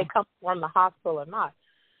 They come from the hospital or not.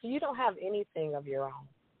 So you don't have anything of your own.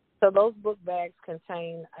 So those book bags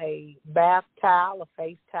contain a bath towel, a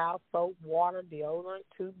face towel, soap, water, deodorant,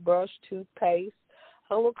 toothbrush, toothpaste,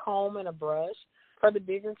 a little comb, and a brush. For the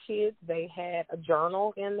bigger kids, they had a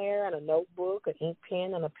journal in there and a notebook, an ink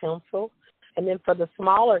pen, and a pencil. And then for the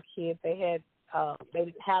smaller kids, they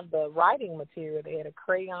didn't have the writing material. They had a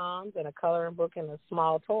crayons and a coloring book and a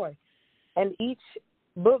small toy. And each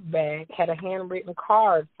book bag had a handwritten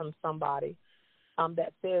card from somebody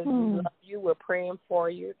that says, we love you, we're praying for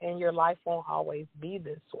you, and your life won't always be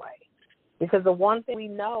this way. Because the one thing we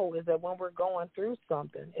know is that when we're going through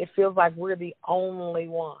something, it feels like we're the only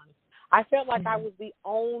one. I felt like I was the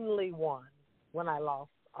only one when I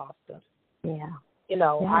lost Austin. Yeah. You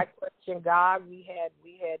know, Yeah. I questioned God. We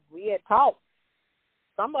had talks.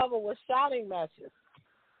 Some of it was shouting matches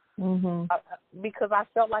because I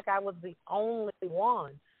felt like I was the only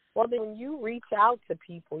one. Well, then when you reach out to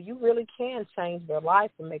people, you really can change their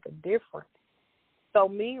life and make a difference. So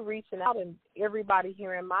me reaching out and everybody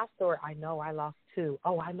hearing my story, I know I lost 2.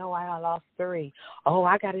 Oh, I know I lost 3. Oh,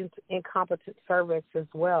 I got into incompetent cervix as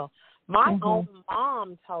well. My own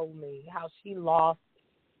mom told me how she lost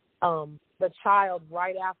the child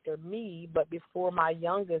right after me, but before my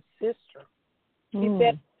youngest sister. She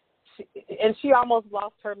said, she almost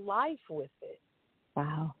lost her life with it.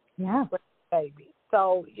 Wow. Yeah. With the baby.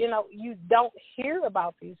 So, you know, you don't hear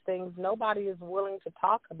about these things. Nobody is willing to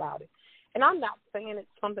talk about it. And I'm not saying it's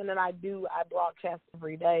something that I do. I broadcast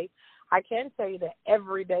every day. I can tell you that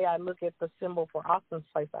every day I look at the symbol for Austin's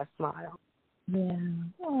Place, I smile. Yeah.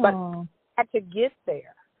 But I had to get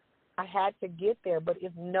there. But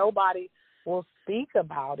if nobody will speak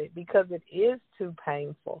about it because it is too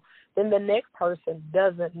painful, then the next person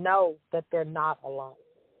doesn't know that they're not alone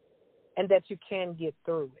and that you can get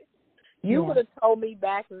through it. You would have told me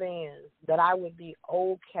back then that I would be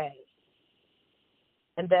okay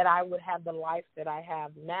and that I would have the life that I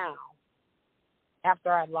have now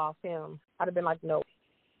after I lost him. I'd have been like, no.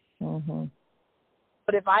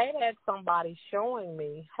 But if I had somebody showing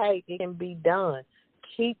me, hey, it can be done,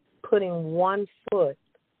 keep putting one foot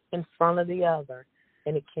in front of the other,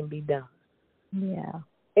 and it can be done. Yeah.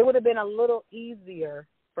 It would have been a little easier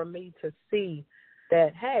for me to see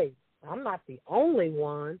that, hey, I'm not the only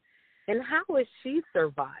one. And how is she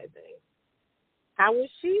surviving? How is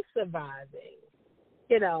she surviving?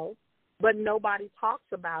 You know, but nobody talks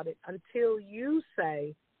about it until you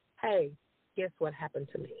say, hey, guess what happened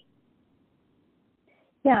to me?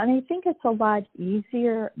 Yeah, and I think it's a lot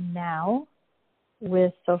easier now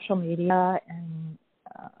with social media, and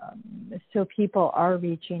so people are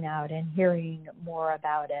reaching out and hearing more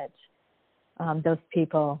about it, those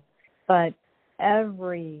people. But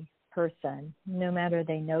every person, no matter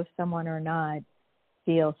they know someone or not,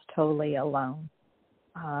 feels totally alone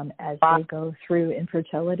as they go through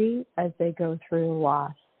infertility, as they go through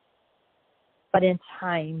loss. But in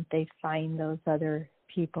time, they find those other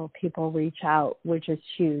people reach out, which is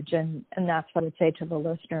huge. And that's what I would say to the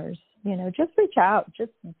listeners, you know, just reach out,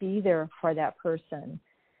 just be there for that person.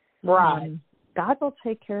 Right. God will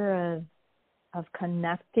take care of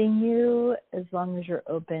connecting you as long as you're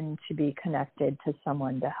open to be connected to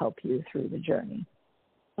someone to help you through the journey.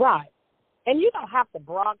 Right. And you don't have to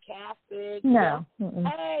broadcast it. No.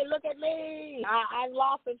 Hey, look at me. I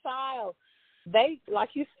lost a child. They, like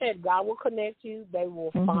you said, God will connect you. They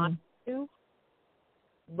will find you.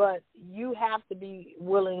 But you have to be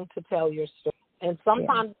willing to tell your story. And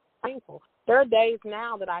sometimes it's painful. There are days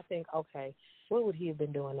now that I think, okay, what would he have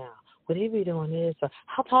been doing now? Would he be doing this? Or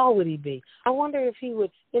how tall would he be? I wonder if he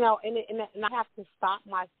would, you know, and I have to stop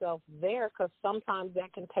myself there because sometimes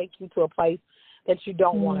that can take you to a place that you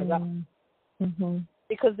don't want to go.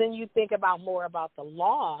 Because then you think about more about the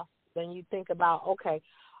loss than you think about, okay,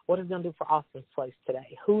 what is it going to do for Austin's Place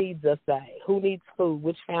today? Who needs us today? Who needs food?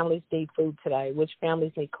 Which families need food today? Which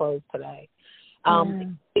families need clothes today?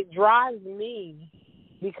 It drives me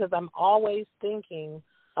because I'm always thinking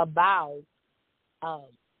about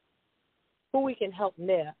who we can help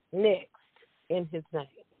next in his name.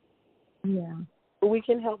 Yeah. Who we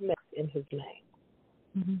can help next in his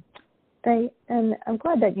name. And I'm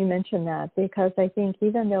glad that you mentioned that, because I think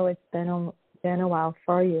even though it's been a while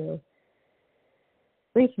for you,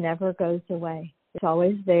 grief never goes away. It's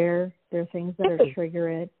always there. There are things that trigger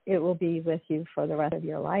it. It will be with you for the rest of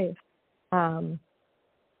your life. But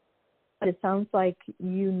it sounds like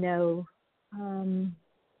you know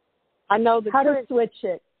I know how to switch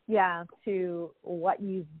it, to what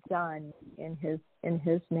you've done in his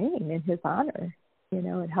name, in his honor. You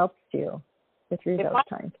know, it helps you through those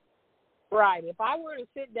times. Right. If I were to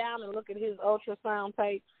sit down and look at his ultrasound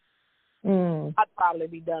tapes, I'd probably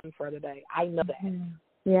be done for the day. I know that.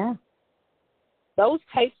 Yeah. Those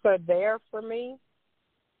tapes are there for me,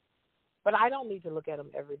 but I don't need to look at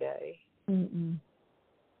them every day.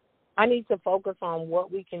 I need to focus on what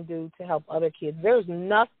we can do to help other kids. There's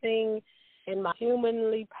nothing in my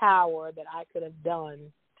humanly power that I could have done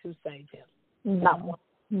to save him. Not one.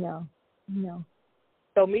 No.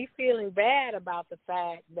 So me feeling bad about the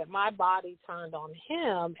fact that my body turned on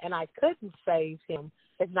him and I couldn't save him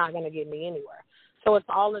is not going to get me anywhere. So it's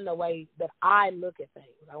all in the way that I look at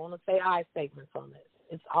things. I want to say I statements on this.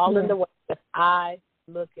 It's all in the way that I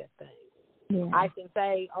look at things. Yeah. I can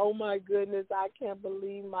say, oh, my goodness, I can't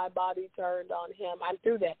believe my body turned on him. I'm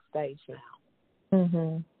through that stage now.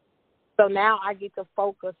 Mm-hmm. So now I get to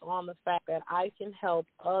focus on the fact that I can help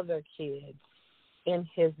other kids in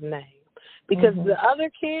his name. Because the other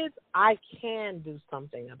kids, I can do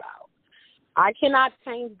something about. I cannot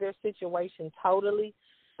change their situation totally,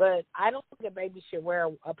 but I don't think a baby should wear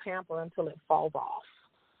a pamper until it falls off.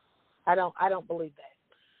 I don't believe that.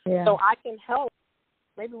 Yeah. So I can help.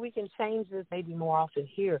 Maybe we can change this maybe more often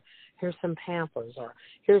here. Here's some Pampers, or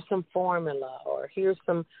here's some formula, or here's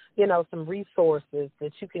some, some resources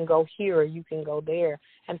that you can go here or you can go there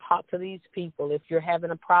and talk to these people if you're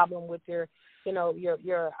having a problem with your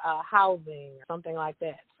housing or something like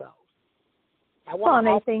that. So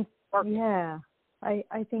I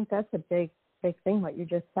think that's a big thing. What you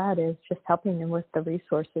just said is just helping them with the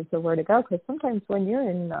resources of where to go. Because sometimes when you're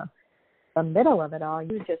in the middle of it all,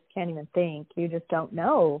 you just can't even think. You just don't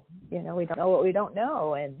know. We don't know what we don't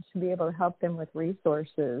know, and to be able to help them with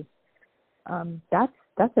resources,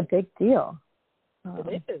 that's a big deal.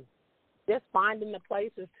 It is. Just finding the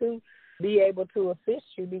places to be able to assist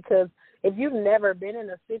you, because if you've never been in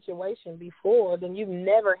a situation before, then you've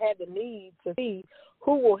never had the need to see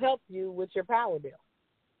who will help you with your power bill,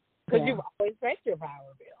 because you've always paid your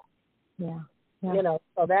power bill. Yeah.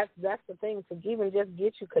 So that's the thing, to even just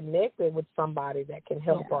get you connected with somebody that can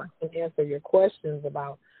help or can answer your questions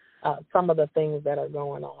about some of the things that are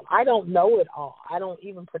going on. I don't know it all. I don't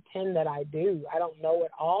even pretend that I do. I don't know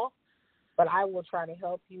it all, but I will try to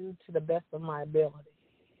help you to the best of my ability.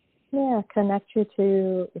 Yeah, connect you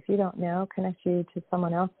to, if you don't know, connect you to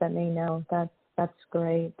someone else that may know. That's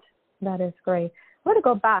great. That is great. I want to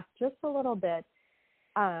go back just a little bit,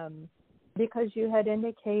 because you had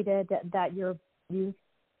indicated that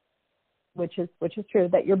which is true,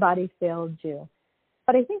 that your body failed you.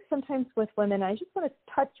 But I think sometimes with women, I just want to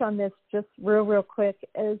touch on this just real quick,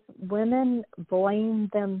 is women blame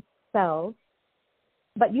themselves,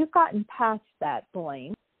 but you've gotten past that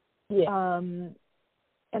blame. Yeah.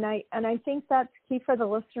 And I think that's key for the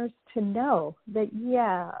listeners to know that,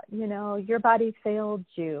 your body failed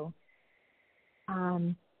you.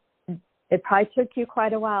 It probably took you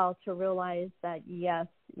quite a while to realize that, yes,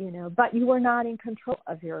 but you were not in control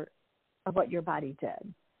of what your body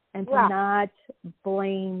did, and to not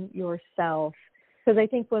blame yourself, because I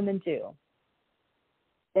think women do.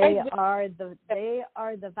 They are the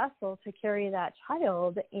vessel to carry that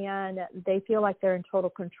child, and they feel like they're in total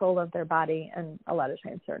control of their body, and a lot of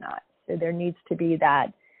times they're not. So there needs to be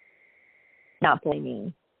that not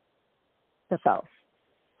blaming the self.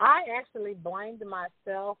 I actually blamed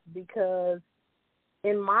myself because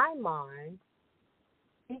in my mind,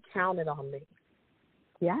 he counted on me.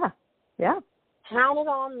 Yeah. Counted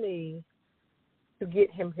on me to get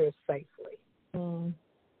him here safely.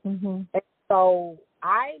 Mm-hmm. And so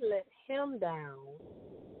I let him down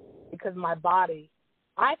because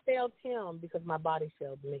I failed him because my body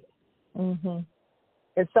failed me. Mm-hmm.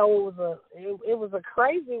 And so it was a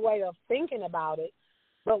crazy way of thinking about it.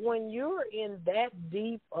 But when you're in that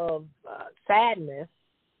deep of sadness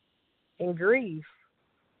and grief,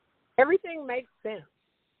 everything makes sense.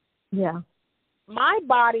 Yeah. My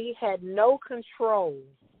body had no control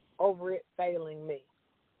over it failing me.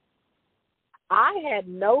 I had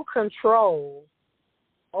no control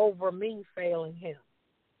over me failing him.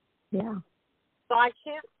 Yeah. So I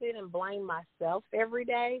can't sit and blame myself every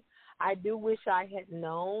day. I do wish I had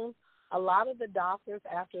known. A lot of the doctors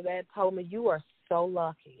after that told me, you are so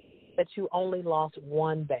lucky that you only lost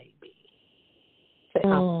one baby.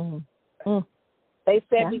 They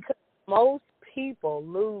said because most people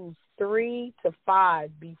lose 3 to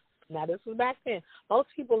 5. Now, this was back then. Most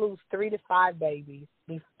people lose 3 to 5 babies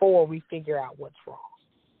before we figure out what's wrong.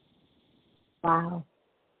 Wow.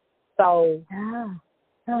 So, you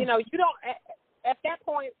don't, at that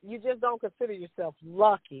point, you just don't consider yourself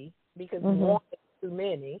lucky because one is too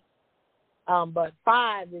many. But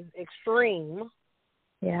 5 is extreme.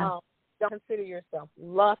 Yeah. Don't consider yourself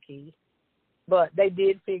lucky, but they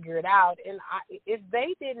did figure it out. And if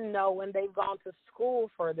they didn't know and they've gone to school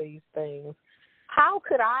for these things, how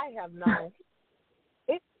could I have known?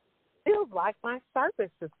 It feels like my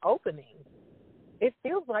cervix is opening. It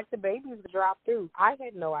feels like the baby's dropped through. I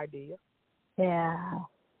had no idea. Yeah.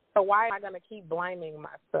 So why am I going to keep blaming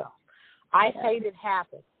myself? I hate it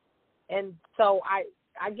happen. And so I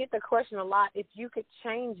get the question a lot, if you could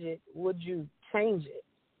change it, would you change it?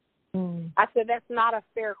 I said, that's not a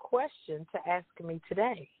fair question to ask me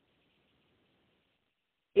today.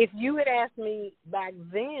 If you had asked me back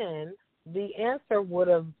then, the answer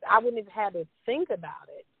I wouldn't have had to think about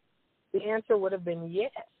it. The answer would have been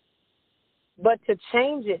yes. But to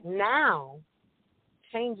change it now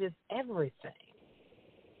changes everything.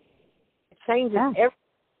 It changes everything.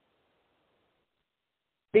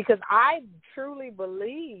 Because I truly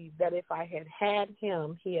believe that if I had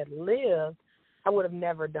him, he had lived, I would have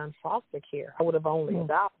never done foster care. I would have only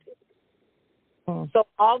adopted. So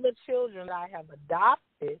all the children I have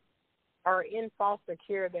adopted are in foster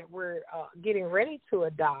care that we're getting ready to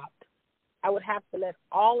adopt. I would have to let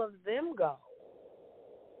all of them go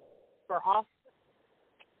for offspring.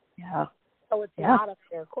 Yeah. So it's not a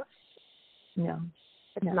fair question. No.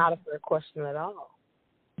 It's not a fair question at all.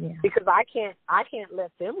 Yeah. Because I can't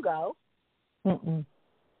let them go.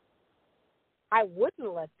 I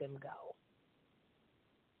wouldn't let them go.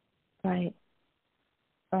 Right.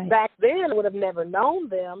 Back then, I would have never known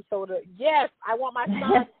them. So, yes, I want my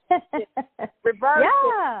son to reverse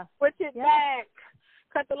it, switch it back,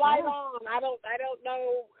 cut the light on. I don't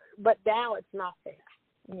know, but now it's not fair.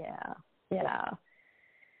 Yeah.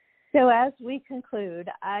 So as we conclude,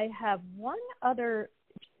 I have one other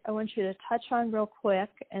I want you to touch on real quick,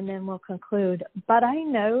 and then we'll conclude. But I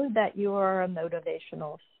know that you are a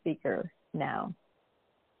motivational speaker now.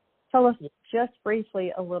 Tell us just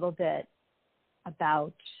briefly a little bit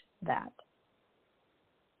about that.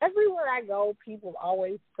 Everywhere I go, people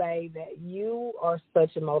always say that you are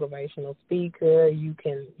such a motivational speaker. You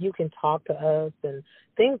can talk to us, and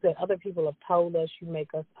things that other people have told us, you make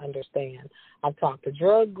us understand. I've talked to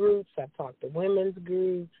drug groups. I've talked to women's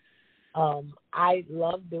groups. I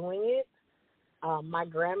love doing it. My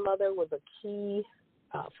grandmother was a key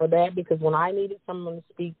for that, because when I needed someone to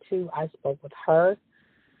speak to, I spoke with her.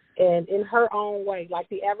 And in her own way, like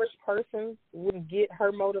the average person wouldn't get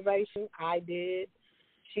her motivation, I did.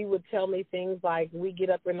 She would tell me things like, we get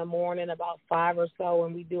up in the morning about 5 or so,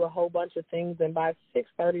 and we do a whole bunch of things, and by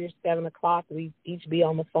 6:30 or 7 o'clock, we each be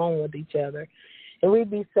on the phone with each other. And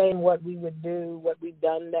we'd be saying what we would do, what we'd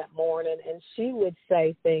done that morning, and she would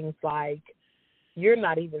say things like, you're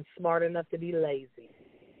not even smart enough to be lazy.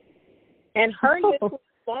 And her list was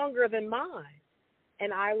longer than mine.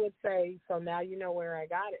 And I would say, so now you know where I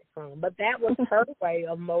got it from. But that was her way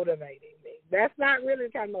of motivating me. That's not really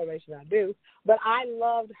the kind of motivation I do, but I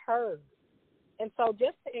loved her. And so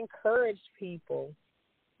just to encourage people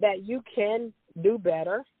that you can do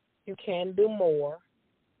better, you can do more.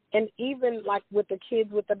 And even like with the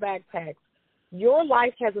kids with the backpacks, your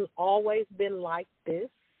life hasn't always been like this.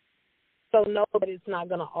 So know that it's not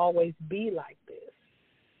going to always be like this.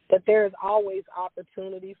 But there is always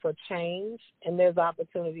opportunity for change, and there's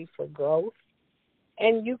opportunity for growth.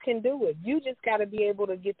 And you can do it. You just got to be able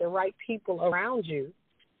to get the right people around you,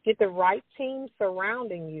 get the right team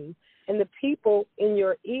surrounding you, and the people in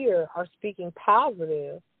your ear are speaking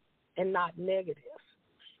positive and not negative.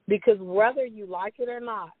 Because whether you like it or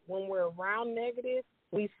not, when we're around negative,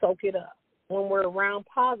 we soak it up. When we're around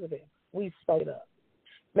positive, we soak it up.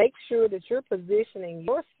 Make sure that you're positioning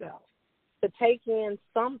yourself to take in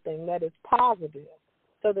something that is positive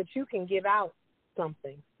so that you can give out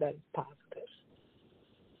something that is positive.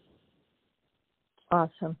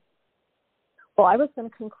 Awesome. Well, I was going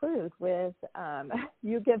to conclude with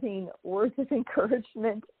you giving words of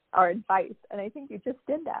encouragement or advice, and I think you just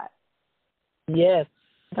did that. Yes.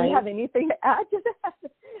 Do you have anything to add to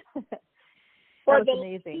that? That was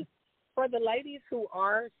amazing. For the ladies who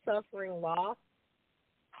are suffering loss,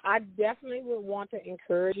 I definitely would want to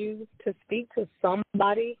encourage you to speak to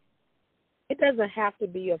somebody. It doesn't have to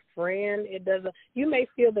be a friend. You may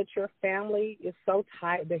feel that your family is so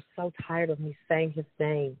tired. They're so tired of me saying his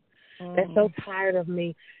name. They're so tired of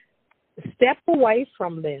me. Step away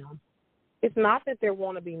from them. It's not that they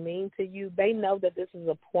want to be mean to you. They know that this is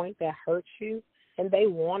a point that hurts you, and they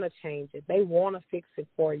want to change it. They want to fix it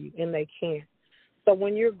for you, and they can't. So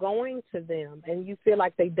when you're going to them and you feel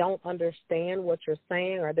like they don't understand what you're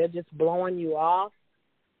saying, or they're just blowing you off,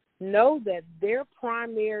 know that their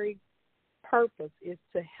primary purpose is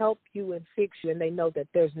to help you and fix you, and they know that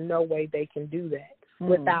there's no way they can do that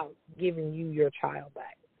without giving you your child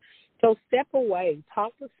back. So step away.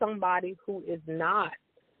 Talk to somebody who is not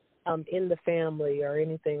in the family or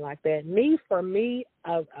anything like that. For me,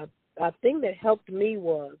 a thing that helped me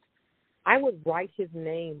was I would write his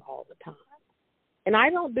name all the time. And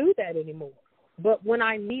I don't do that anymore. But when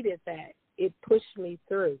I needed that, it pushed me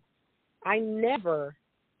through. I never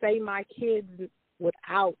say my kids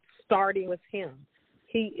without starting with him.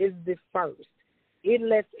 He is the first. it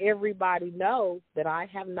lets everybody know that I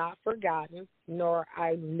have not forgotten, nor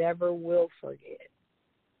I never will forget.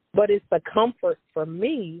 But it's a comfort for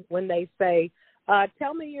me when they say,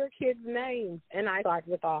 tell me your kids' names, and I start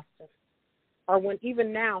with Austin. Or when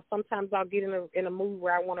even now, sometimes I'll get in a mood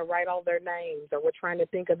where I want to write all their names, or we're trying to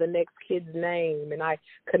think of the next kid's name, and I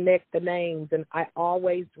connect the names, and I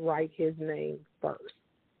always write his name first.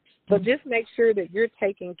 So just make sure that you're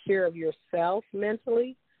taking care of yourself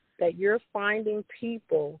mentally, that you're finding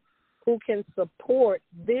people who can support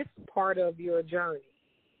this part of your journey.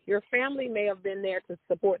 Your family may have been there to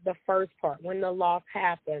support the first part when the loss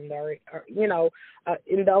happened, or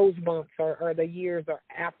in those months or the years or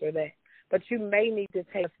after that. But you may need to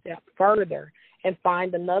take a step further and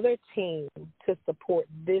find another team to support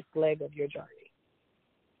this leg of your journey.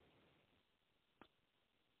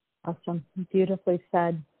 Awesome. Beautifully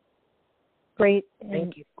said. Great.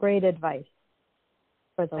 Thank you. Great advice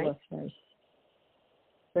for the Thanks. listeners.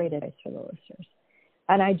 Great advice for the listeners.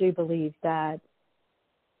 And I do believe that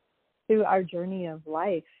through our journey of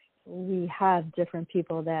life, we have different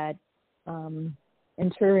people that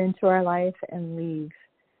enter into our life and leave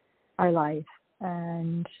our life,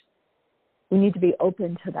 and we need to be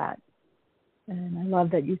open to that. And I love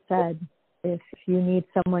that you said, if you need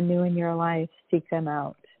someone new in your life, seek them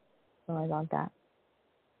out. So I love that.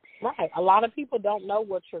 Right. A lot of people don't know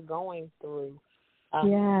what you're going through.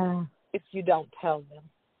 If you don't tell them.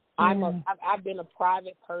 Yeah. I've been a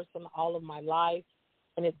private person all of my life,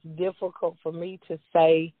 and it's difficult for me to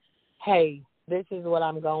say, hey, this is what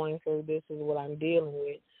I'm going through, this is what I'm dealing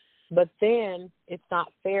with. But then it's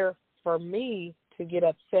not fair for me to get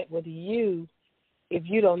upset with you if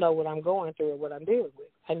you don't know what I'm going through or what I'm dealing with.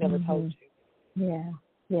 I never told you.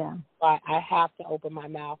 Yeah. I have to open my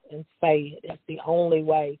mouth and say it. That's the only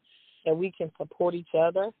way that we can support each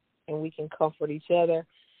other and we can comfort each other,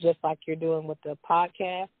 just like you're doing with the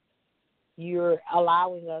podcast. You're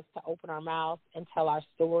allowing us to open our mouth and tell our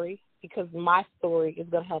story, because my story is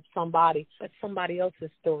going to help somebody, but somebody else's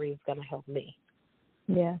story is going to help me.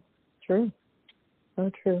 Yeah, true. So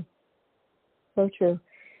true. So true.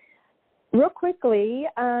 Real quickly,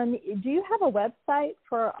 do you have a website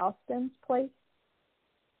for Austin's Place?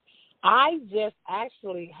 I just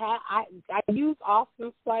actually I use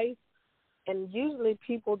Austin's Place, and usually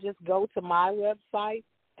people just go to my website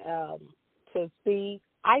to see.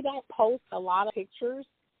 I don't post a lot of pictures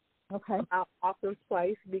about Austin's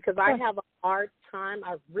Place because I have a hard time.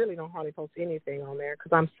 I really don't hardly post anything on there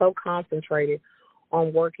because I'm so concentrated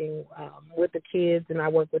on working with the kids, and I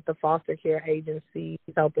work with the foster care agency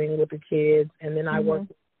helping with the kids, and then I work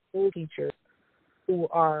with school teachers who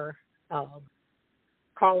are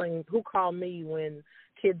who call me when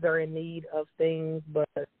kids are in need of things, but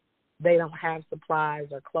they don't have supplies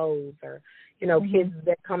or clothes, or, kids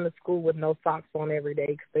that come to school with no socks on every day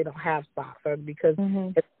because they don't have socks, or because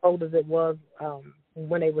as cold as it was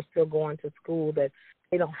when they were still going to school, that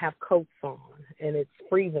they don't have coats on and it's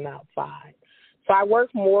freezing outside. So I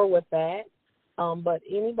work more with that, but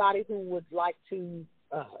anybody who would like to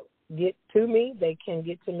get to me, they can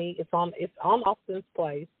get to me. It's on Austin's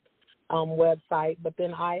Place website, but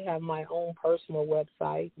then I have my own personal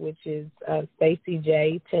website, which is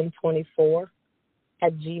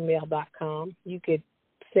stacyj1024@gmail.com. You could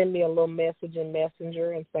send me a little message in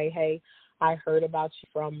Messenger and say, hey, I heard about you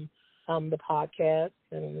from the podcast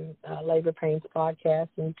and Labor Pains podcast,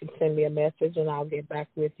 and you can send me a message and I'll get back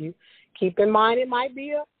with you. Keep in mind it might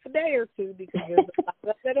be a day or two because there's a lot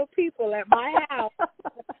of little people at my house.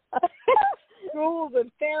 Schools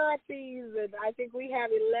and therapies, and I think we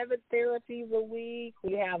have 11 therapies a week.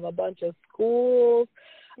 We have a bunch of schools,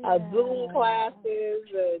 Zoom classes,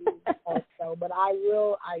 and so. But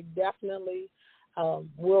I definitely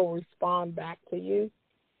will respond back to you.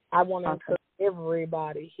 I want to encourage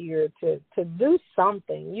everybody here to do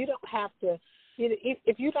something. You don't have to.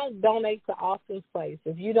 If you don't donate to Austin's Place,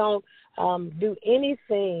 if you don't do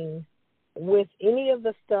anything with any of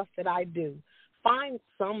the stuff that I do, find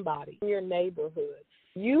somebody in your neighborhood.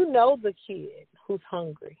 You know the kid who's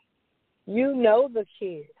hungry. You know the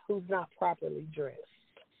kid who's not properly dressed.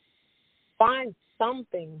 Find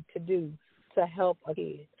something to do to help a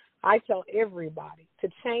kid. I tell everybody to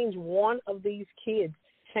change one of these kids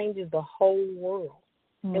changes the whole world.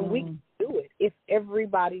 And we can do it if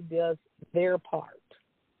everybody does their part.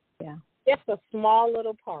 Yeah. It's a small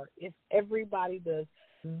little part. If everybody does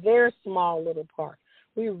their small little part,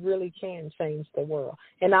 we really can change the world.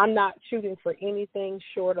 And I'm not shooting for anything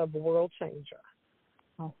short of a world changer.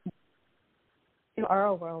 Awesome. You are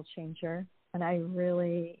a world changer, and I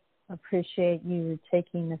really appreciate you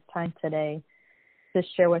taking this time today to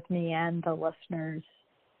share with me and the listeners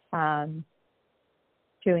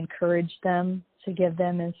to encourage them, to give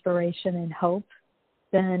them inspiration and hope.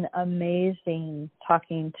 It's been amazing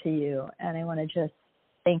talking to you, and I want to just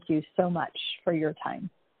thank you so much for your time.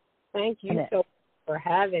 Thank you so much for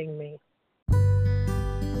having me.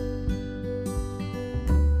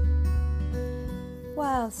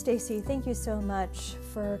 Wow, Stacy, thank you so much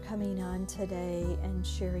for coming on today and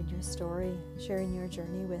sharing your story, sharing your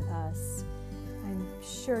journey with us. I'm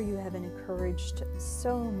sure you have encouraged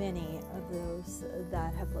so many of those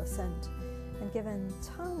that have listened and given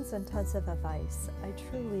tons and tons of advice. I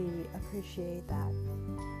truly appreciate that.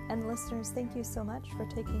 And listeners, thank you so much for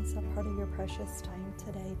taking some part of your precious time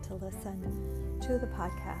today to listen to the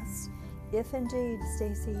podcast. If indeed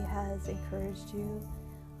Stacy has encouraged you,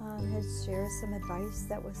 has shared some advice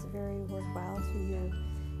that was very worthwhile to you,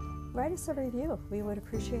 write us a review. We would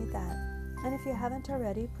appreciate that. And if you haven't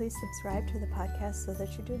already, please subscribe to the podcast so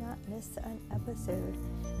that you do not miss an episode.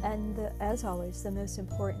 And as always, the most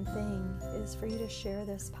important thing is for you to share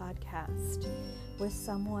this podcast with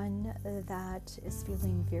someone that is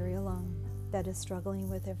feeling very alone, that is struggling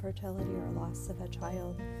with infertility or loss of a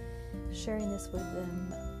child. Sharing this with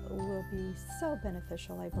them will be so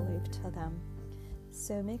beneficial, I believe, to them.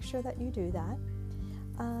 So make sure that you do that.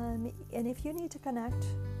 And if you need to connect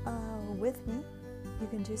with me, you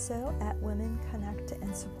can do so at Women Connect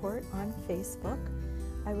and Support on Facebook.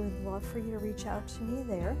 I would love for you to reach out to me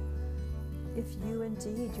there. If you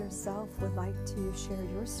indeed yourself would like to share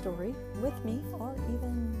your story with me, or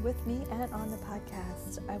even with me and on the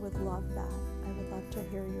podcast, I would love that. I would love to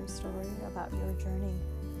hear your story about your journey.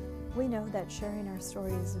 We know that sharing our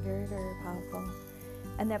story is very, very powerful,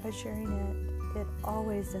 and that by sharing it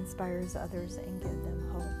always inspires others and gives them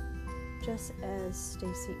hope, just as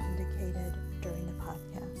Stacy indicated during the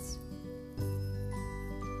podcast.